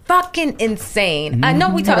is fucking insane. I know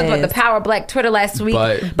we talked It about the is. Power Black Twitter last week,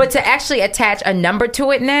 But- but to actually attach a number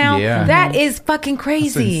to it now, Yeah. that is fucking It's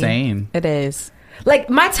crazy. insane. It is.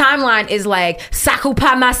 Like my timeline is like Sco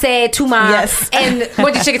Pa Tu Manaa Yes. and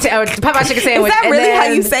Wendy's chicken Popeye chicken Is sandwich. that and really how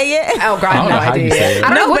then- you say it? Oh God, I don't no know how you idea. say it. I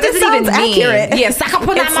don't know No, what but does it it even sounds mean. accurate. Yeah, Sco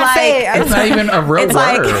Pa It's like- It's not even a real It's word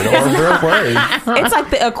like- or a real word. It's like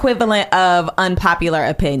the equivalent of unpopular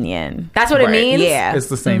opinion. That's what it Right. means. Yeah. It's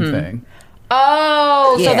the same thing.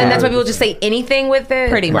 Oh, so Yeah. then that's why people just say anything with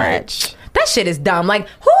it. Pretty Right. much. That shit is dumb. Like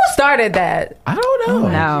who started that? I don't know.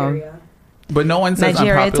 No. But no one says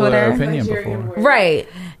Nigeria unpopular Twitter? opinion before. Right.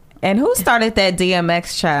 And who started that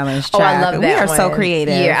DMX challenge? Oh, I child? love that. We are one. so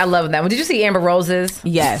creative. Yeah, I love that one. Did you see Amber Rose's?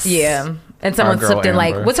 Yes. Yeah. And someone Our girl slipped in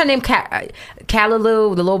like, Amber. what's her name?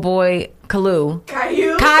 Kalaloo, the little boy, Kalu.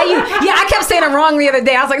 Caillou. Yeah, I kept saying it wrong the other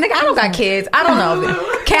day. I was like, nigga, I don't got kids. I don't know.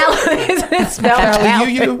 Kalu, isn't it spelled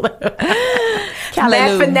Caillou.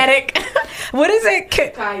 Mad phonetic. What is it?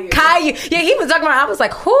 Caillou. Yeah, he was talking about, I was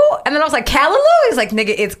like, who? And then I was like, Kalaloo? He's like,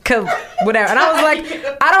 nigga, it's whatever. And I was like,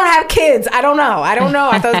 I don't have kids. I don't know.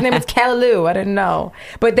 I thought his name was Kalaloo. I didn't know.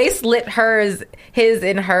 But they slipped his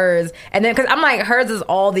and hers. And then, because I'm like, hers is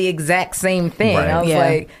all the exact same thing. Right. I was Yeah.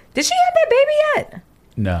 like, did she have that baby yet?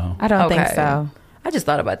 No. I don't think Okay. so. I just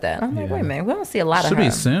thought about that. I'm like, Yeah. wait a minute. We don't see a lot Should of her.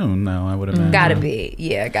 be soon, though, I would imagine. Gotta be.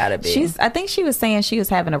 Yeah, gotta be. I think she was saying she was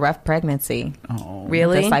having a rough pregnancy. Oh.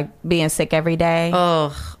 really? Just like being sick every day.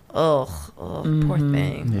 Ugh, poor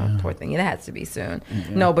thing. Yeah. Oh, poor thing. It has to be soon.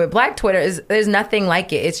 No, but Black Twitter there's nothing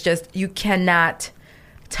like it. It's just you cannot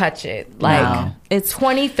touch it. Like No. it's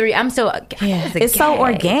 23. I'm so It's so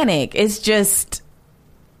organic. It's just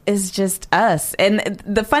us. And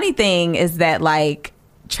the funny thing is that like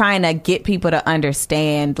trying to get people to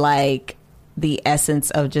understand like the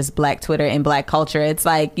essence of just Black Twitter and Black culture, it's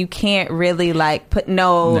like you can't really like put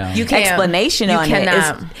no. You can't. explanation You on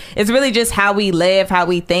cannot. it. It's really just how we live, how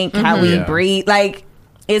we think, how we Yeah. breathe. Like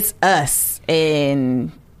it's us.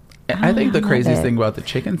 And I think the craziest it. thing about the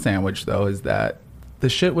chicken sandwich, though, is that the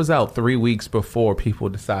shit was out 3 weeks before people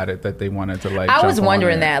decided that they wanted to like. I was jump on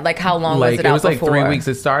wondering it. that. Like, how long Like was it out was like before? 3 weeks.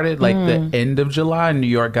 It started like the end of July. New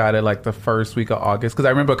York got it like the first week of August. Because I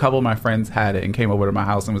remember a couple of my friends had it and came over to my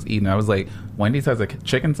house and was eating. I was like, Wendy's has a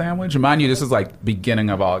chicken sandwich. Mind you, this was like beginning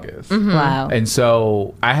of August. wow. And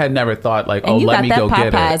so I had never thought like, And oh, you let got me that go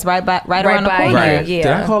get Popeyes it. right around the by corner. Right? Yeah.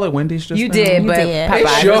 Did I call it Wendy's just You now? did, but did. Popeyes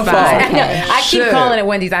It's your was fine. fault. I know. I keep Shit. calling it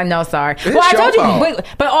Wendy's. I know. Sorry. Well, I your told you. fault.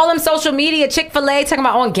 But all them social media, Chick-fil-A talking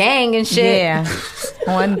about on gang and shit. Yeah.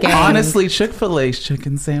 One game. Honestly, Chick-fil-A's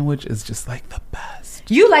chicken sandwich is just like the best.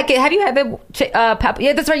 You like it? Have you had the Popeyes?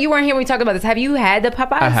 Yeah, that's right. You weren't here when we talked about this. Have you had the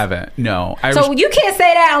Popeyes? I haven't. No. So you can't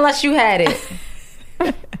say that unless you had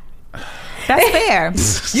it. That's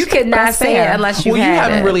fair. You could not That's say fair. it unless you Well, you had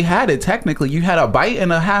haven't it. really had it technically. You had a bite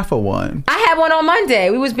and a half of one. I had one on Monday.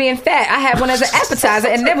 We was being fat. I had one as an appetizer,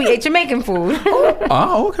 and then we ate Jamaican food.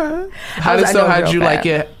 Oh, okay. How I know did real you fat. like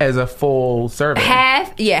it as a full serving?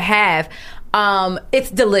 Half. It's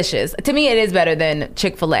delicious. To me, it is better than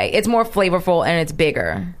Chick-fil-A. It's more flavorful and it's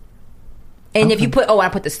bigger. And if you put, I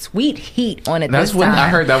put the sweet heat on it. That's this what time. I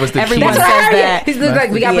heard. That was the key. Everyone That's what I says heard. that. He's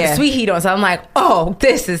like, we got to put the sweet heat on. So I'm like, oh,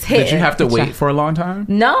 this is hit. Did you have to wait for a long time?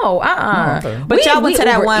 No, okay. But y'all went to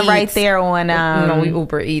that Uber one right Eats. there on. No, we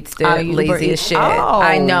Uber Eats. They're you lazy Uber as Eats. shit. Oh,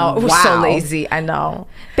 I know. It was so wow. lazy. I know.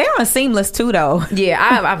 They're on Seamless too, though. Yeah,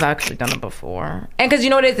 I've actually done it before. And because you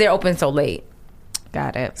know what it is, they're open so late.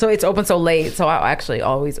 Got it. So it's open so late. So I actually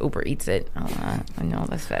always Uber Eats it. I know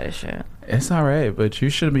that's fat as shit. It's all right, but you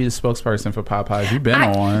should be the spokesperson for Popeyes. You've been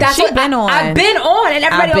on. That's She what been on. I've been on, and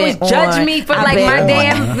everybody I've always been judge on. me for I've like been my on.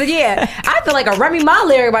 damn. Yeah, I feel like a Remy Ma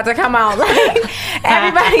lyric about to come out. Like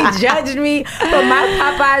everybody judged me for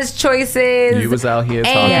my Popeyes choices. You was out here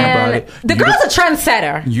talking and about it. The You girl's the- a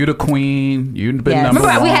trendsetter. You the queen. You've been Yes. number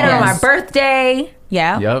Remember, one. we had it on my Yes. birthday.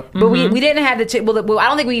 Yeah. Yep. But we didn't have the chicken. Well, I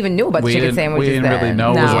don't think we even knew about the chicken sandwiches. We didn't really then.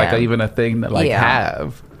 know it was No. like even a thing to like Yeah.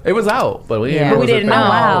 have. It was out, but we didn't Yeah. know. But we it was a didn't thing. know.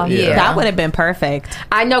 Wow. Yeah. That would have been perfect.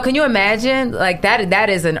 I know. Can you imagine? Like that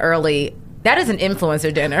is an early. That is an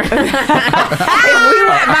influencer dinner.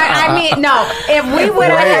 If we would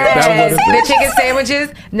have That had would've the chicken sandwiches,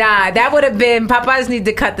 that would have been Popeyes need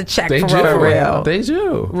to cut the check They for do. real, for real. They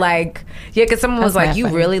do. Like, yeah, because someone was That's like, not "You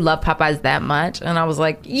funny. really love Popeyes that much?" And I was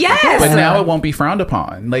like, "Yes." But now it won't be frowned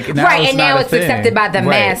upon. Like now Right, it's and not now a it's thing. accepted by the Right,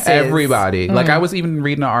 masses. Everybody. Like I was even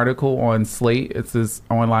reading an article on Slate. It's this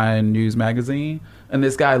online news magazine, and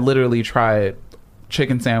this guy literally tried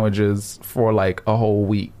chicken sandwiches for like a whole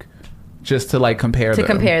week just to like compare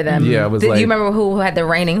them. Yeah, it was Did like you remember who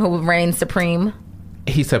reigned supreme?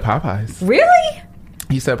 he said Popeyes. Really?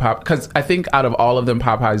 He said because I think out of all of them,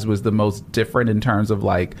 Popeyes was the most different in terms of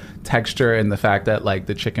like texture and the fact that like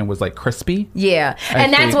the chicken was like crispy. Yeah, I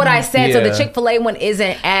and that's think- what I said. So the yeah. Chick-fil-A one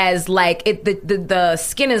isn't as like it. The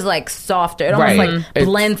skin is like softer. It almost Right. like It's-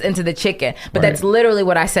 blends into the chicken. But Right. that's literally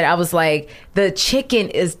what I said. I was like, the chicken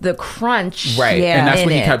is the crunch. Right. Yeah. And that's in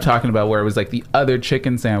what he it. kept talking about, where it was like the other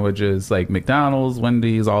chicken sandwiches, like McDonald's,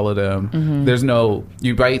 Wendy's, all of them. Mm-hmm. There's no,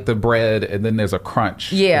 you bite the bread and then there's a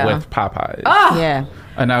crunch Yeah. with Popeyes. Yeah.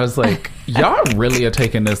 And I was like, y'all really are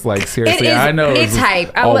taking this like It seriously. is. I know It's was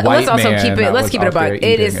hype. a Let's white also man keep it. that Let's was keep it out there about.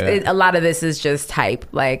 It is. eating A lot of this is just hype.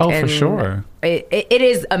 Like, Oh, for and sure. It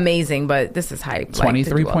is amazing, but this is hype. Like, to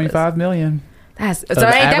do all this. 23.5 million. That's so. It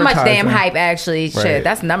ain't that much damn advertising. hype. Actually, shit. Right.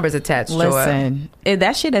 That's numbers attached. to it. Listen,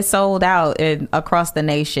 that shit is sold out across the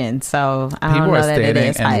nation. So I don't People know are that it standing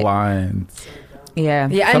is in hype. lines. Yeah.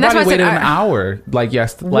 Yeah, and that's Somebody why I waited said, an hour, like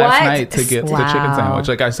last What? night, to get the chicken Wow. sandwich.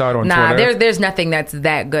 Like I saw it on Nah, Twitter. there's nothing that's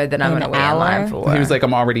that good that I'm An gonna wait in line hour? for. He was like,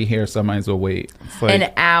 "I'm already here, so I might as well wait." It's like,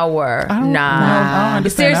 An hour. I don't Nah.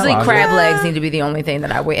 understand Seriously, that logic. crab legs need to be the only thing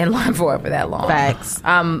that I wait in line for that long. Facts.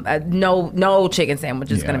 No chicken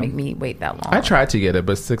sandwich is Yeah. gonna make me wait that long. I tried to get it,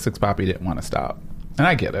 but 6 Poppy didn't want to stop, and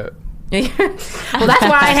I get it. Well, that's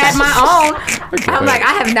why I had my own. I'm like,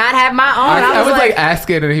 I have not had my own. I was like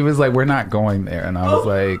asking, and he was like, "We're not going there," and I was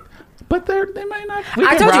like, "But they may not. We I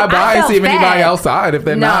can told you, ride by I and felt see if anybody bad. outside. If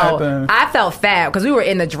they're not, then I felt fat because we were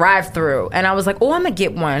in the drive-through, and I was like, "Oh, I'm gonna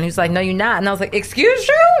get one." He's like, "No, you're not." And I was like, "Excuse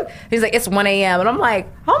you?" He's like, "It's 1 a.m." and I'm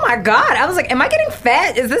like, "Oh my god!" I was like, "Am I getting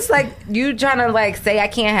fat? Is this like you trying to like say I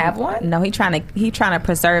can't have one?" No, he trying to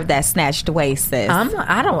preserve that snatched waist, sis.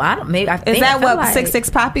 I don't. Maybe I think Is that I feel what like, 6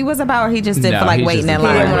 Poppy was about, or he just did no, for like he waiting just in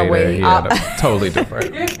didn't line? wanna wait. He had a totally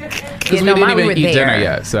different. Because Yeah, no, we mine, didn't we even were eat there. dinner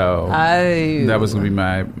yet, so Oh. that was gonna be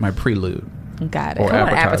my prelude. Got Or it. I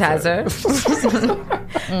want an appetizer. appetizer.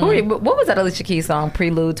 What was that Alicia Keys song?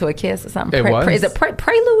 Prelude to a Kiss or something? It was. Is it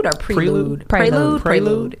prelude or prelude? Prelude.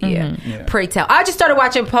 Prelude. Yeah. Yeah. Pray tell. I just started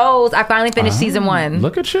watching Pose. I finally finished season 1.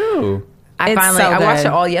 Look at you. I It's finally so I watched good.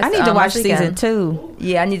 it all yesterday. I need to watch last weekend. season 2.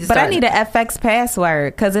 Yeah, I need to But start. I need an FX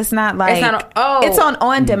password because it's not like It's not- it's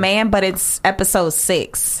on demand, but it's episode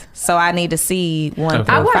 6, so I need to see 1 Okay.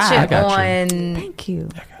 through I watch 5. it got you. on. Thank you.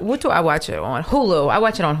 What do I watch it on? Hulu. I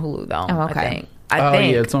watch it on Hulu though. Oh, okay. I think. I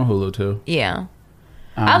think. Yeah, it's on Hulu too. Yeah.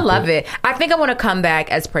 I love it. I think I want to come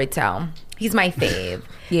back as Pray Tell. He's my fave.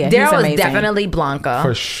 Yeah, he's Daryl is amazing. definitely Blanca.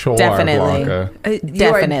 For sure, Definitely. Blanca.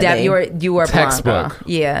 Definitely. You are Textbook. Blanca.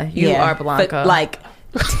 Yeah, you Yeah, are Blanca. but, like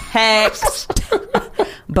text.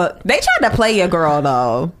 But they tried to play your girl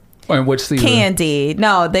though. In which season? Candy.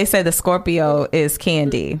 No, they said the Scorpio is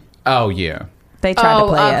Candy. Oh yeah. They tried to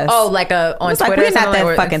play us. like on It's like, Twitter we're or not something,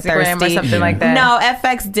 that or fucking Instagram thirsty. or something like that. No,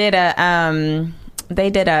 FX did a they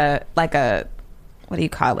did a like a what do you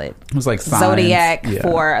call it? It was like signs. Zodiac Yeah.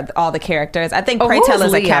 for all the characters. I think Oh, Pray who Tell was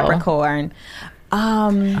is a Leo? Capricorn. I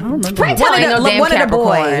don't remember. Pray Tell ain't no damn one of the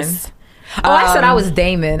Capricorn. boys. Oh, I said I was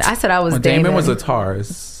Damon. I said I was Well, Damon. Damon was a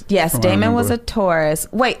Taurus. Yes, from what I Damon was a remember. Taurus.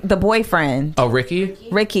 Wait, the boyfriend, Oh, Ricky?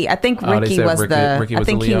 Ricky. I think Oh, they Ricky said was Ricky- the. Ricky I was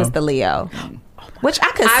think the he Leo? was the Leo. Which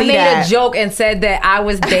I could I see made that. a joke and said that I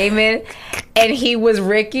was Damon and he was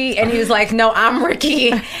Ricky, and he was like, "No, I'm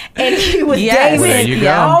Ricky," and he was Yes. Damon. Well, there you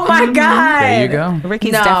go. Oh my god! There you go.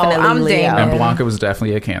 Ricky's No, definitely I'm Leo. Damon. And Blanca was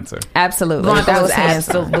definitely a Cancer. Absolutely, Blanca that was hands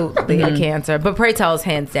down. absolutely a Cancer, but Pray Tell is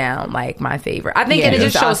hands down like my favorite. I think Yeah, and it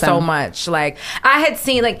he's just shows so awesome. much. Like I had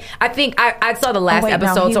seen, like I think I saw the last wait, no,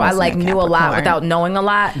 episode, he so I wasn't like a knew a lot Capricorn. without knowing a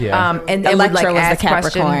lot. Yeah. And Electra would, like, was the ask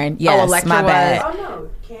questions. Capricorn. Oh, Yes, Electra my bad. was. Oh no,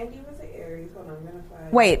 Candy was an Aries. Hold on, I'm gonna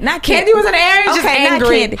find. Wait, not Candy was an Aries, just Okay, not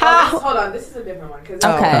angry. Candy. Hold on, this is a different one. Cause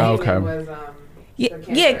Okay. Candy Okay. Was, Yeah,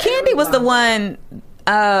 the yeah, Cancer. Candy was the one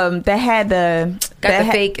that had the Got that the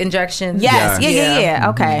had- fake injections. Yes, Yeah. yeah.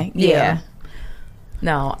 Okay, Yeah. yeah.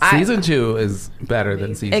 No, Season 2 is better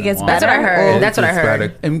than season 1. It gets That's what I better? heard. Or- That's what I It's heard.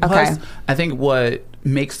 better. And Okay. plus, I think what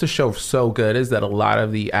makes the show so good is that a lot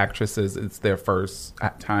of the actresses, it's their first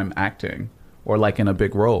time acting or like in a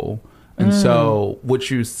big role. And so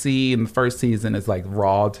what you see in the first season is like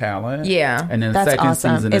raw talent. Yeah. And then the That's second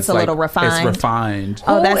awesome. season It's is a like, little refined. It's refined.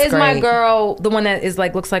 Oh, Who that's is my great. girl? The one that is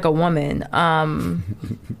like looks like a woman.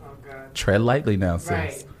 Tread lightly now, sis.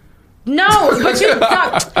 Right. No, but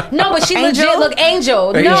but she legit Angel? look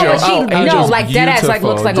Angel. No, Angel. but she Oh, no, Angel's like dead ass like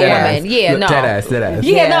looks like beautiful. a woman. Yeah, no. Dead ass.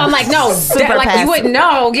 Yeah, no, I'm like no, Super like passive. you wouldn't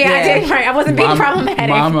know. Yeah, I Yeah. did it right. I wasn't being problematic.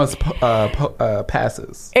 Mama's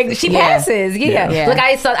passes. She Yeah. passes, yeah. Yeah. Like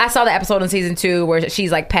I saw the episode in season 2 where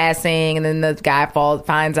she's like passing, and then the guy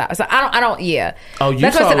finds out. So I don't. Yeah. Oh, you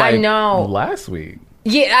That's saw what I said. like I know. last week.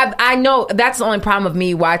 Yeah, I know. That's the only problem of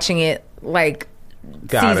me watching it. Like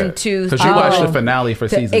Got season it. 2. Because you watched the finale for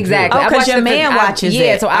season 2. Exactly. Oh, I 'cause watched your the- man watches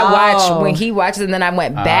Yeah, it. so I Oh. watched when he watches, and then I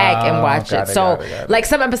went back and watched got it. it, So, got it. like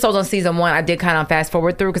some episodes on season 1, I did kind of fast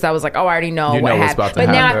forward through because I was like, oh, I already know You what know what's happened. about to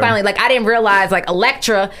But now I happen. finally, like, I didn't realize, like,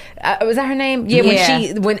 Electra, was that her name? Yeah,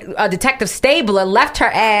 Yeah. when Detective Stabler left her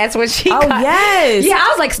ass when she. Oh, yes. Yeah, I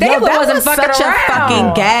was like, Stabler that wasn't was fucking such a around.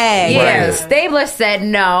 fucking gag. Yeah, Right. Stabler said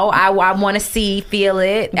no. I want to see, feel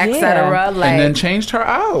it, etc. Like, And then changed her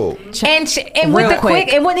out. and with Real the quick.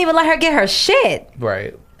 quick, it wouldn't even let her get her shit.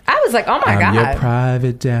 Right. I was like, oh my I'm god, your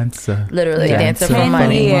private dancer. literally Dancer dancer for 10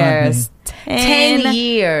 money. years. 10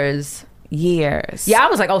 years. years. Yeah, I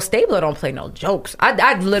was like, oh, Stabler don't play no jokes.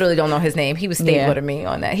 I literally don't know his name. He was Stabler Yeah. to me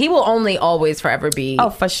on that. He will only always forever be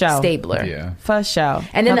For sure. Stabler. Yeah. For sure.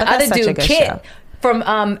 And then No, the but other that's such a dude, good Kit show. from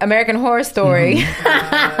American Horror Story.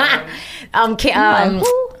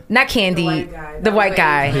 Not Candy, the white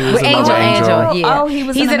guy. was With in Angel, Angel. yeah. Oh, he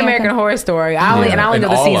was He's in in American American- Horror Story. I only And know the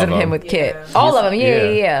all season of of him them. with Kit. All of them,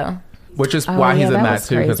 yeah. Which is why yeah, he's in that that was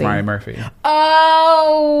too, because crazy. Ryan Murphy.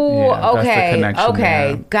 Oh, Yeah, that's the okay. connection Okay,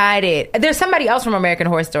 there. got it. There's somebody else from American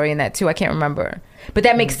Horror Story in that too. I can't remember. But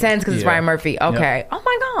that makes sense because it's Yeah. Ryan Murphy. Okay. Yep. Oh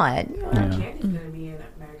my God. Candy's gonna be in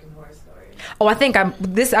American Horror Story. Oh, I think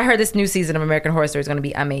I heard this new season of American Horror Story is going to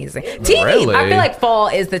be amazing. TV. Really? I feel like fall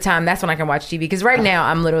is the time. That's when I can watch TV because right now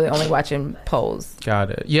I'm literally only watching polls.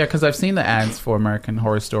 Got it. Yeah, because I've seen the ads for American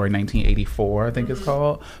Horror Story 1984, I think it's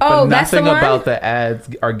called. Oh, but that's the nothing one? about the ads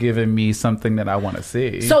are giving me something that I want to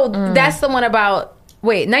see. So that's the one about.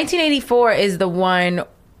 Wait, 1984 is the one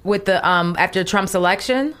with the after Trump's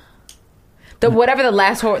election. The whatever the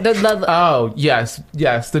last Oh, yes.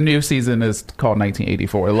 The new season is called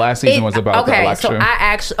 1984. The last season was about the election. So I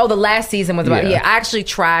actually, the last season was about, Yeah. I actually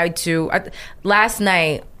tried to, last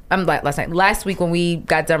week when we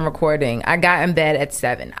got done recording, I got in bed at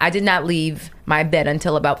 7. I did not leave my bed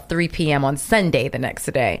until about 3 p.m. on Sunday the next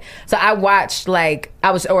day. So I watched, I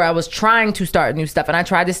was trying to start new stuff, and I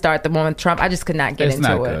tried to start the one with Trump. I just could not get It's into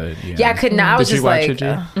not it. good, Yeah, I could not. I was Did just you watch like,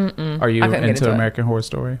 it, G? Are you I couldn't get into into it. American Horror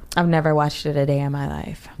Story? I've never watched it a day in my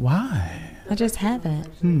life. Why? I just haven't.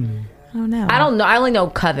 I don't know. I don't know. I only know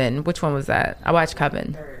Coven. Which one was that? I watched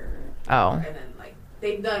Coven. Oh. And then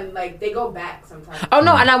they've done they go back sometimes. Oh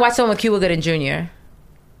no, and I watched the one with Cuba Gooding Jr.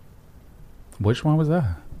 Which one was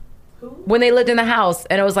that? when they lived in the house,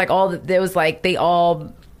 and it was like they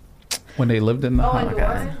all. When they lived in the Oh, and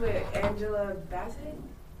house. the ones with Angela Bassett.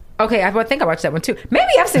 Okay, I think I watched that one too. Maybe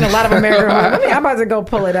I've seen a lot of American Horror. Maybe I'm about to go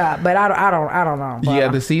pull it up, but I don't know. Yeah,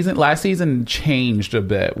 last season changed a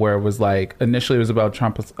bit, where it was like initially it was about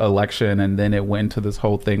Trump's election, and then it went to this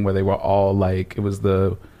whole thing where they were all like, it was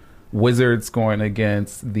the wizards going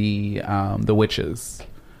against the witches.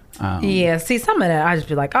 Yeah, see, some of that I just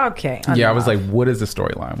be like, okay. Yeah, I enough. was like, what is the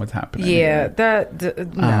storyline? What's happening? Yeah, here?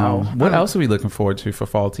 no. What else are we looking forward to for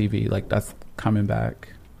fall TV? Like that's coming back.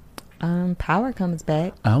 Power comes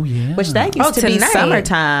back. Oh yeah, Which that used to be tonight.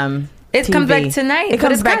 summertime. It TV. comes back tonight. It but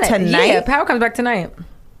comes it's back kinda- tonight. Yeah, Power comes back tonight.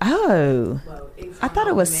 Oh, Well, it's I thought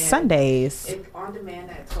it was on demand. Sundays. It's on demand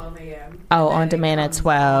at 12 a.m. Oh, And on then demand it at comes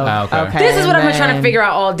 12. Oh, okay. Okay. This is what I've been and trying to then- figure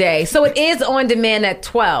out all day. So it is on demand at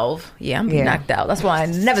 12. Yeah, I'm Yeah. knocked out. That's why I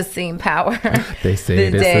never seen Power. They say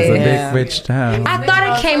The this day. is a Yeah. big rich town. I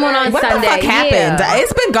thought it came on What Sunday. the fuck happened? Yeah.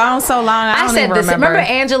 It's been gone so long. I don't said even this. remember.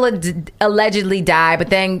 Remember Angela allegedly died, but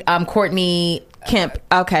then Courtney Kemp.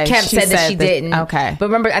 Okay, Kemp said that she didn't. Okay, But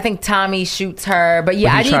remember, I think Tommy shoots her. But yeah,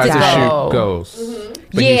 But I he need tried to to go. shoot Ghost.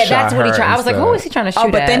 But Yeah, shot that's what he her tried. I was like, instead. who is he trying to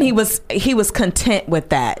shoot but at? then he was content with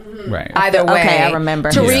that. Right. Either way. Okay, I remember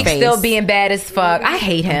his Tariq face. still being bad as fuck. I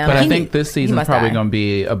hate him. But I He- think this he season's must probably die. going to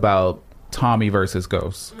be about Tommy versus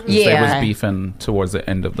Ghost. 'Cause Yeah. They was Okay. beefing towards the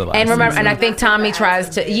end of the last And remember, season. and I think Tommy tries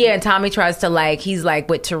to, and Tommy tries to he's like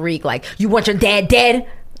with Tariq, like, you want your dad dead?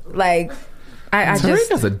 Like, I Tariq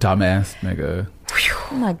just, is a dumbass nigga.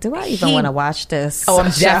 I'm like, do I even He- want to watch this? oh,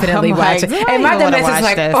 I'm definitely I'm like, watching. do I And my even wanna dumbass is watch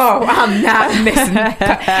like, this? oh, I'm not missing.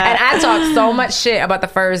 And I talked so much shit about the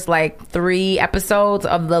first 3 episodes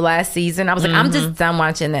of the last season. I was like, I'm just done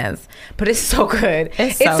watching this, but it's so good.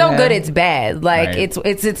 It's so so good. good. It's bad. Like Right.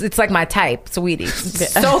 it's like my type, sweetie.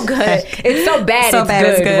 It's so good. It's so bad. So it's bad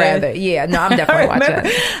good, it's good. Rather. Yeah. No, I'm definitely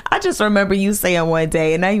watching. I just remember you saying one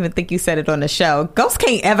day, and I even think you said it on the show. Ghost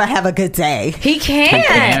can't ever have a good day. He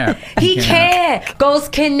can. He can.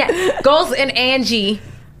 Ghost and Angie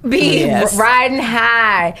be Yes. riding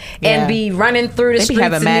high and Yeah. be running through the They be streets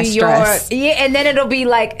having of mad New York. stress. Yeah, and then it'll be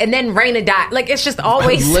and then Raina died. Like it's just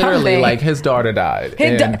always Literally, something. his daughter died.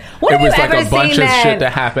 His and what it have was you like ever a bunch seen of that? shit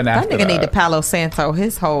that happened That after nigga need to that. Palo Santo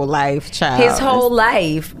his whole life, child. his whole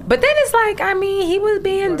life. But then it's he was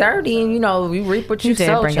being dirty, and you reap what you He did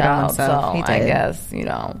sow, bring it on child. himself. So He I did. guess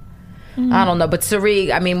I don't know, but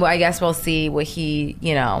Tariq. I guess we'll see what he,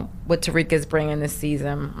 what Tariq is bringing this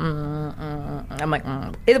season. I'm like,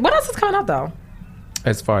 what else is coming out though?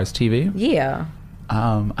 As far as TV, Yeah.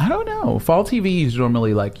 I don't know. Fall TV is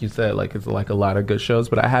normally, like you said, it's like a lot of good shows,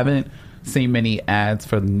 but I haven't seen many ads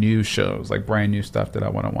for new shows, like brand new stuff that I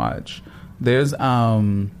want to watch. There's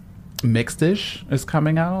Mixed Dish is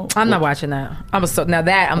coming out. I'm not watching that. I'm so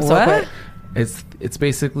What? quick. It's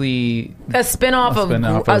basically A spinoff of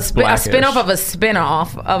spinoff a of Blackish. spinoff of a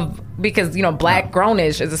spinoff of because Black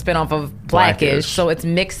Grownish is a spinoff of Blackish, Blackish. so it's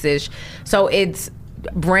Mixish. So it's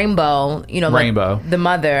Rainbow, Rainbow. the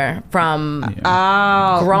mother from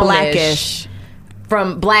Oh, Grownish. Blackish.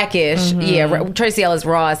 From Blackish, yeah. Tracy Ellis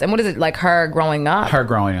Ross, and what is it like her growing up? her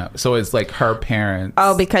growing up. So it's like her parents.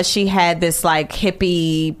 Oh, because she had this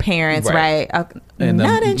hippie parents, Right. right? Okay. and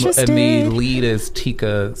Not interested. And the lead is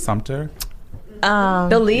Tika Sumter.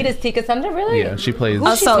 The lead is Tika Sumter, really? Yeah, she plays.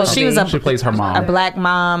 Oh, so she was she plays her mom. a black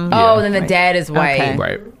mom. Oh, and then the dad is white. Okay.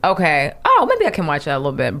 Right. Okay. Oh, maybe I can watch that a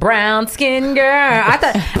little bit. Brown skin girl. I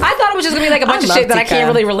thought it was just gonna be like a bunch of love shit that I Tika. can't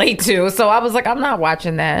really relate to. So I was like, I'm not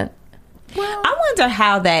watching that. I wonder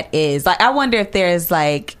how that is. I wonder if there's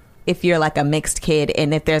if you're a mixed kid,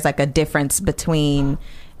 and if there's a difference between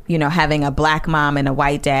having a black mom and a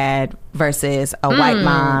white dad versus a white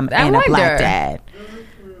mom I and a black wonder. dad.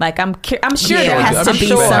 I'm sure Yeah, there has I'm to be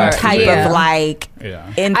sure. some type Yeah. of Yeah.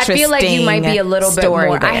 I interesting. feel like you might be a little bit story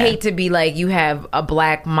more. I there. hate to be like you have a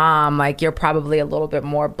black mom. You're probably a little bit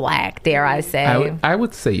more black. Dare I say? I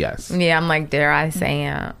would say yes. Yeah, I'm like, dare I say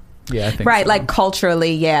it? Yeah, I think Right, so.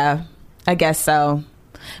 culturally, yeah, I guess so,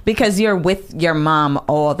 because you're with your mom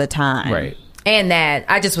all the time, Right. And that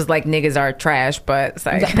I just was like, niggas are trash, but it's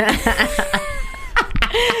like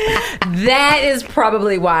that is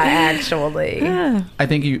probably why. Actually, I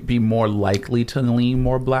think you'd be more likely to lean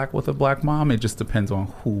more black with a black mom. It just depends on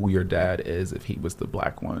who your dad is, if he was the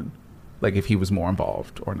black one. If he was more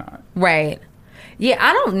involved or not. right? Yeah,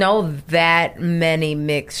 I don't know that many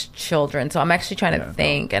mixed children, so I'm actually trying to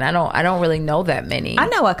think, and I don't really know that many. I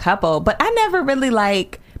know a couple, but I never really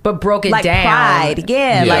but broke it down. pride.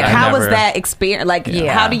 Yeah, Yeah, I how was never- that experience?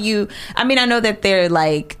 Yeah. How do you? I mean, I know that they're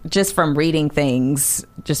just from reading things,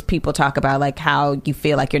 just people talk about how you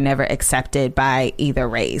feel like you're never accepted by either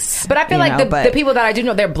race. But I feel you know, the people that I do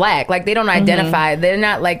know, they're black. They don't identify. They're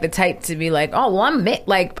not the type to be oh, well, I'm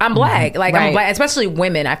I'm black. I'm Right. black. Especially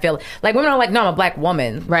women. I feel women are no, I'm a black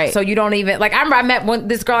woman. Right. So you don't even I met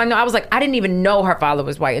this girl I know. I was I didn't even know her father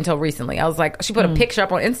was white until recently. I was she put a picture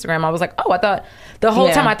up on Instagram. I was oh, I thought the whole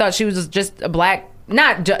Yeah. time I thought she was just a black.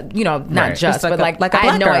 Not not Right. just, Just but like a I had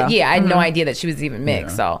black no girl. I had no idea that she was even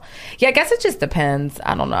mixed. Yeah. So yeah, I guess it just depends.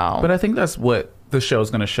 I don't know. But I think that's what the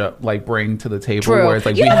show's gonna bring to the table. True. Where it's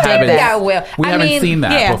like You we don't think haven't, that will. we I haven't mean, seen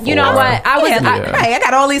that yeah, before. You know what? I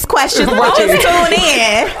got all these questions. Just tune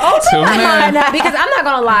in. Tune in. Because I'm not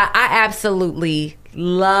gonna lie, I absolutely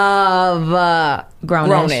love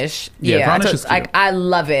Grownish. Yeah, Grownish is cute. I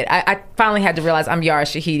love it. I finally had to realize I'm Yara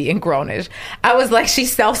Shahidi in Grownish. I was like,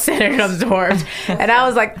 she's self-centered and absorbed, and I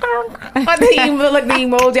was like, the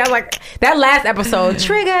emoji. I was like, that last episode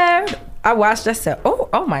triggered. I watched. I said,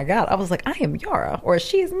 oh my god. I was like, I am Yara, or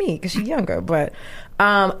she is me because she's younger. But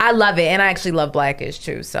I love it, and I actually love Blackish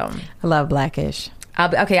too. So I love Blackish. I'm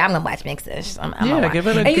gonna watch Mixed-ish. Give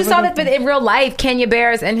it. And you saw that in real life, Kenya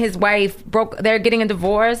Barris and his wife they're getting a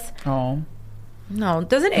divorce. Oh no,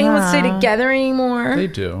 doesn't anyone stay together anymore? They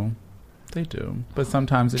do, but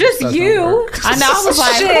sometimes it just doesn't you. work. I know. I was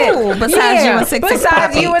like, ooh, besides you and Six's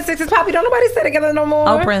Poppy. You and Six's Poppy, don't nobody stay together no more.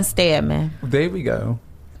 Oprah and Stedman. There we go.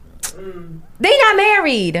 They not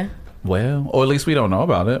married. Well, or at least we don't know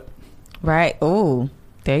about it. Right. Ooh.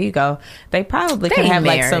 There you go. They probably They could have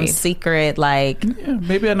married. like some secret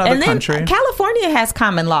Maybe another and then country. California has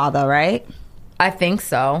common law though, right? I think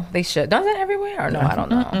so. They should. Does it everywhere? Or no, I don't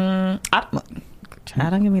know.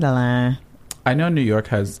 Don't give me the line. I know New York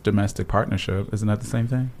has domestic partnership. Isn't that the same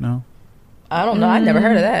thing? No. I don't know. I never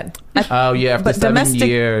heard of that. Oh yeah, after But 7 domestic-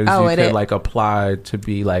 years, oh, you it could is. like apply to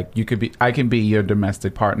be like I can be your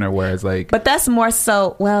domestic partner. Whereas like, But that's more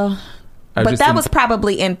so but that was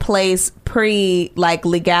probably in place pre like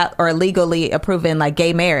legal or legally approving like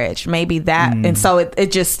gay marriage. Maybe that, and so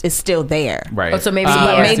it just is still there. right. Oh, so maybe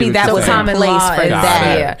maybe that was in common place law for is,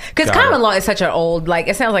 that. Yeah, because Got common it. law is such an old, like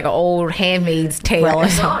it sounds like an old Handmaid's Tale or No,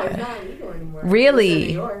 something. it's not legal anymore. Really? It's in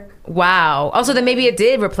New York. Wow. Oh, so then maybe it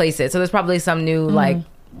did replace it. So there's probably some new like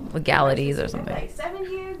legalities or something. Like 7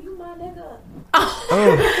 years, you my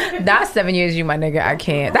nigga. Not 7 years, you my nigga. I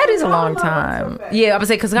can't. That is a long time. Yeah, I would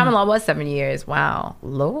say because common law was 7 years. Wow,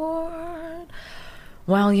 Lord.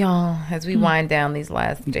 Well, y'all, as we wind down these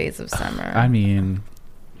last days of summer, I mean,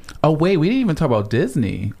 oh wait, we didn't even talk about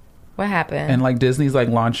Disney what happened? and like Disney's like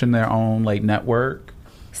launching their own like network,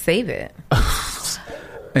 Save it.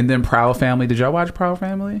 and then Proud Family. Did y'all watch Proud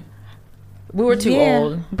Family? We were too Yeah,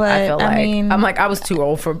 old. but I feel like mean, I was too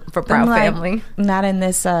old for Proud I'm like, Family. Not in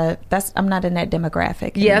this. I'm not in that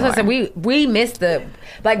demographic. Yeah, as I anymore. said, we missed the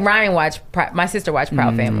like Ryan watched. My sister watched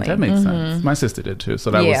Proud Family. That makes sense. My sister did too,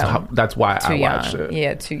 so that's why Too I young. watched it.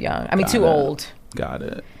 Yeah, too young. I mean, Got too it. old. Got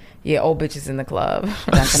it. Yeah, old bitches in the club.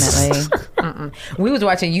 Definitely. We was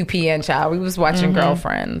watching UPN, child. We was watching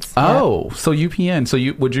Girlfriends. Oh, so UPN. So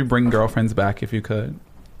would you bring Girlfriends back if you could?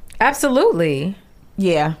 Absolutely.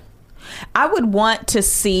 Yeah. I would want to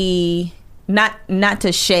see not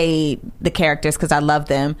to shade the characters because I love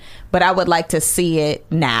them, but I would like to see it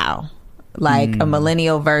now, like a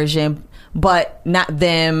millennial version, but not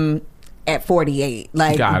them at 48,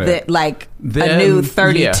 like Got it. like Them, a new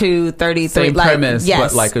 32, yeah. 33, Same like premise, yes.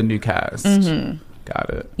 but like a new cast. Got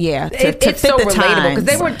it. Yeah, It's so fit the relatable because times.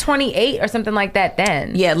 they were 28 or something like that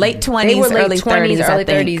then. Yeah, late 20s, They were late early 20s, 30s, early I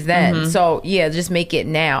think. 30s then. So yeah, just make it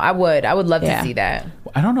now. I would love Yeah. to see that.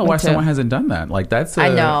 I don't know why too. someone hasn't done that. Like that's I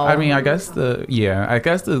know. I mean, I guess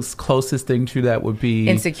the closest thing to that would be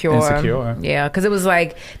Insecure. Yeah, because it was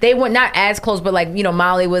like they were not as close, but like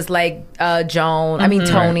Molly was like Joan. I mean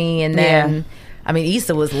Tony, and then Yeah. I mean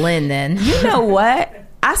Issa was Lynn. Then You know what?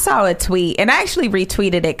 I saw a tweet and I actually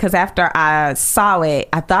retweeted it because after I saw it,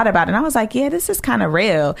 I thought about it and I was like, yeah, this is kind of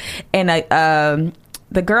real. And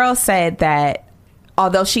the girl said that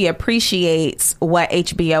although she appreciates what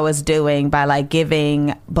HBO is doing by like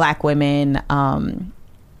giving Black women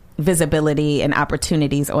visibility and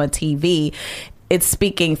opportunities on TV, it's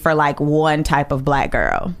speaking for like one type of Black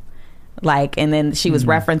girl. Like, and then she was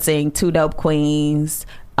referencing Two Dope Queens,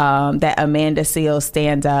 that Amanda Seales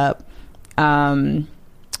stand up.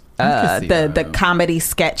 The comedy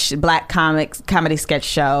sketch, Black comedy sketch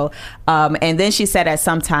show, and then she said that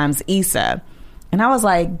sometimes Issa, and I was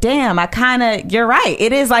like, damn, you're right.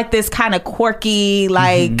 It is like this kind of quirky,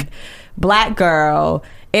 like Black girl.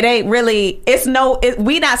 It ain't really.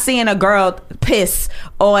 We not seeing a girl piss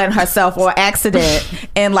on herself or accident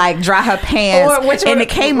and like dry her pants in the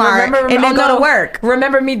Kmart and then go to work.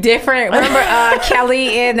 Remember Me Different? Remember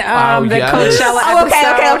Kelly in the yes. Coachella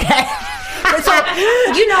episode? Okay. So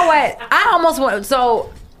you know what? I almost want. So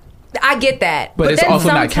I get that, But it's then also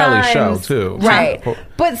not Kelly's show, sometimes- too. right? So-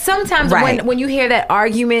 But sometimes Right. when you hear that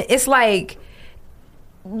argument, it's like,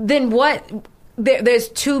 then what? There's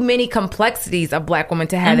too many complexities of Black women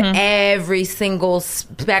to have every single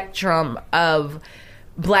spectrum of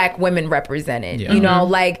Black women represented, Yeah. you know,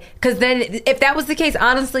 like, because then if that was the case,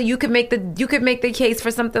 honestly, you could make the case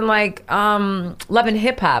for something like Love and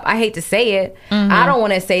Hip Hop. I hate to say it, I don't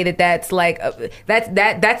want to say that that's like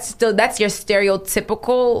that's your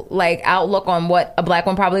stereotypical like outlook on what a black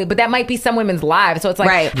woman probably, but that might be some women's lives. So it's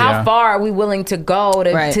like, how far are we willing to go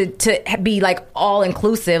to be like all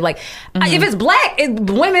inclusive? Like, if it's black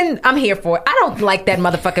women, I'm here for it. I don't like that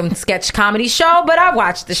motherfucking sketch comedy show, but I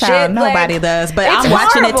watch the shit. Nobody like, does, but it's I'm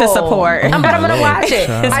watching it to support. but I'm gonna watch it.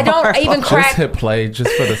 I don't even crack. Just hit play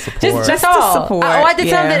just for the support. Just to support. I did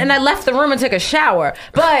something and I left the room and took a shower.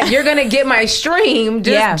 But you're gonna get my stream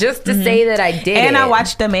just to say that I did. And it. I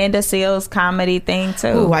watched Amanda Seals comedy thing too.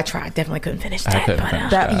 Ooh, I tried. Definitely couldn't finish that.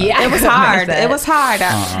 Yeah, it was hard. It was hard.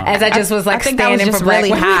 As I just was like I think I was standing just for really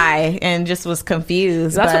black women. high and just was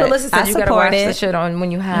confused. That's what Alyssa said. I You gotta watch support the it. shit on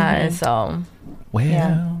when you high. So.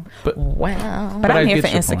 Well, but But I'm here for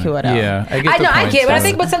Insecure though. Yeah, I know, I get it, but I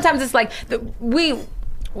think, but sometimes it's like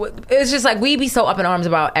it's just like we be so up in arms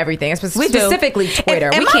about everything, specifically Twitter.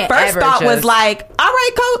 And we my can't first ever thought was just- like, all right,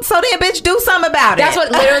 coach, so then bitch, do something about That's it.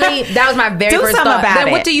 what literally. That was my very Do first something thought. about Then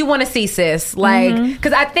it. what do you want to see, sis? Like,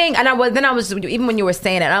 because I think, and I was even when you were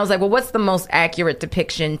saying it, I was like, well, what's the most accurate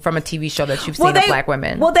depiction from a TV show that you've seen of black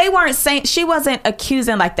women? Well, they weren't saying, she wasn't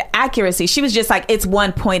accusing like the accuracy. She was just like, it's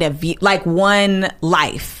one point of view, like one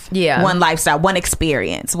life. Yeah. One lifestyle, one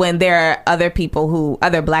experience, when there are other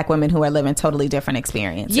black women who are living totally different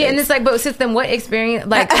experiences. Yeah, and it's like, but since then, what experience?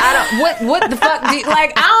 Like, I don't. What the fuck?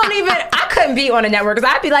 Like, I couldn't be on a network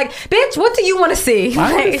because I'd be like, bitch, what do you want to see?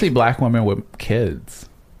 I want Like, to see black women with kids.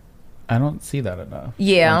 I don't see that enough.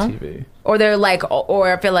 Yeah. On TV. Or they're like,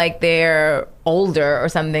 or I feel like they're older or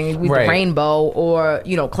something with the rainbow, or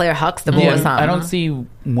Claire Huxtable or something. I don't see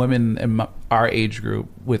women in our age group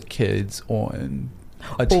with kids on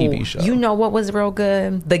a TV show. You know what was real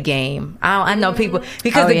good? The Game. I know people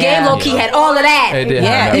because the yeah. Game low key had all of that. It did Yeah,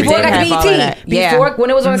 have it Before it everything. got did to have all of BET, that. Yeah. before when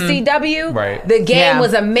it was on CW, Right. the Game Yeah.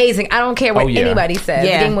 was amazing. I don't care what Oh, yeah. anybody says.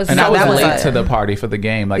 Yeah. The Game was And so I was good. late to the party for the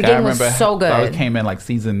Game. Like, The Game I was remember so good. I came in like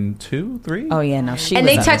season 2, 3. Oh yeah, no, she And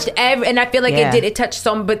they was touched and I feel like Yeah. it touched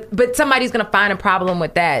some, but somebody's gonna find a problem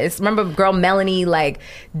with that. Remember girl Melanie like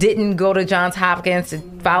didn't go to Johns Hopkins to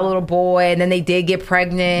follow the boy, and then they did get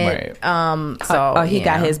pregnant. Right. So he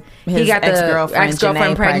got his he got the ex-girlfriend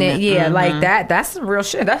ex-girlfriend Janae pregnant. Yeah, Mhm. like that's some real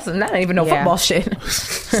shit. That's not even no Yeah. football shit.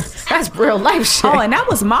 That's real life shit. Oh, and that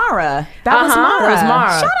was Mara. That was Uh-huh, Mara. it was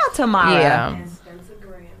Mara. Shout out to Mara. Yeah.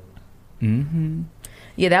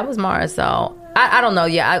 Yeah, that was Mara. So I don't know.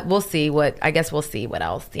 Yeah, we'll see what. I guess we'll see what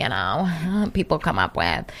else people come up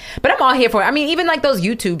with. But I'm all here for it. I mean, even like those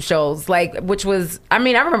YouTube shows, like which was. I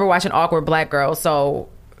mean, I remember watching Awkward Black Girl. So.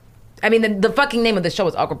 I mean, the fucking name of the show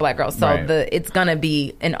is Awkward Black Girl, so Right. it's gonna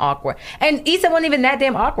be an awkward. And Issa wasn't even that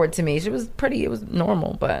damn awkward to me. She was pretty. It was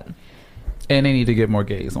normal, but And they need to get more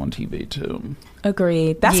gays on TV too.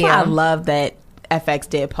 Agreed. That's why Yeah. I love that FX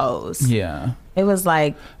did Pose. Yeah. It was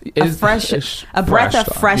like a It's breath fresh, of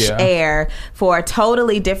though. fresh Yeah. air for a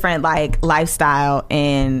totally different like lifestyle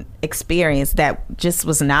and experience that just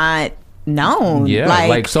was not known. Yeah,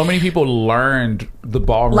 like so many people learned the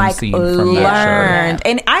ballroom scene from that learned.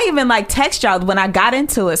 And I even like text y'all when I got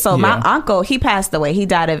into it. So my Yeah. uncle, he passed away. He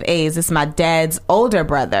died of AIDS. It's my dad's older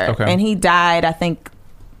brother. Okay. And he died, I think,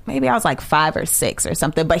 maybe I was like 5 or 6 or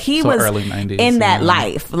something, but he So was early 90s, in that yeah.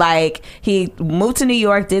 life. Like he moved to New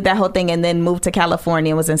York, did that whole thing, and then moved to California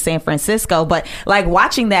and was in San Francisco. But like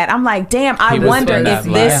watching that, I'm like, damn, I He was wonder in if that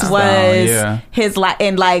this lifestyle, was yeah. his life.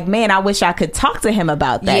 And like, man, I wish I could talk to him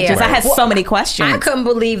about that. Yeah. Just I had Right. so many questions. I couldn't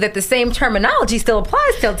believe that the same terminology still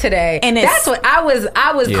applies till today. And it's- that's what I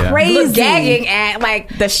was Yeah. Crazy. gagging at,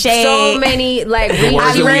 like The shade. so many like Words that we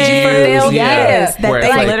fulfilled. use, yes, that Where they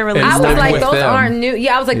it's like, literally- and I was live like, with those them. aren't new.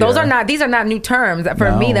 Yeah, I was like, those Yeah. are not. These are not new terms. For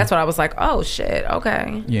No. me, that's what I was like. Oh shit.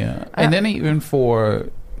 Okay. Yeah. And then even for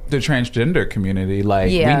the transgender community,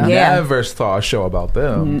 like Yeah. we Yeah. never saw a show about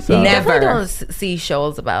them. So. Never. Definitely don't see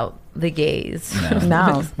shows about the gays.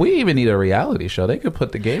 No. We even need a reality show. They could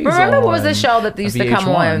put the gays Remember on what was the show that used to come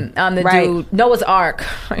VH1. on the Right. dude Noah's Ark?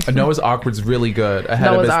 Noah's Awkward's really good.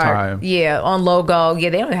 Ahead of his time. Yeah, on Logo. Yeah,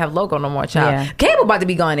 they don't have Logo no more, child. Yeah. Cable about to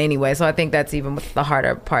be gone anyway, so I think that's even what the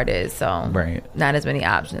harder part is. So Right. not as many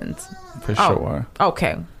options. For Oh, sure.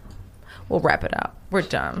 Okay. We'll wrap it up. We're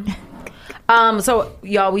done. So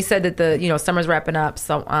y'all, we said that the summer's wrapping up.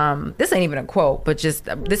 So this ain't even a quote, but just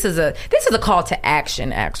this is a call to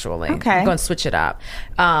action. Actually, Okay. I'm gonna switch it up.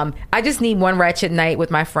 I just need one ratchet night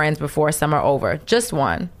with my friends before summer over. Just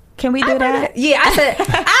one. Can we do that? Yeah, I said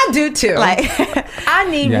I do too. Like, I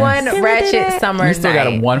need Yes. one Can we do ratchet that? summer You still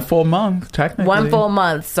night. got one full month, technically. One full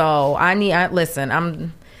month. So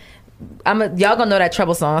listen, y'all gonna know that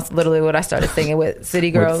Trouble song. That's literally what I started singing with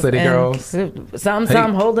City Girls. City Girls.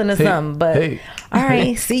 Something holding to something. But all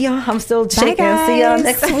right, see y'all. I'm still shaking. Bye, see y'all guys.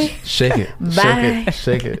 next week. Shake it. Bye. Shake it.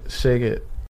 Shake it. Shake it.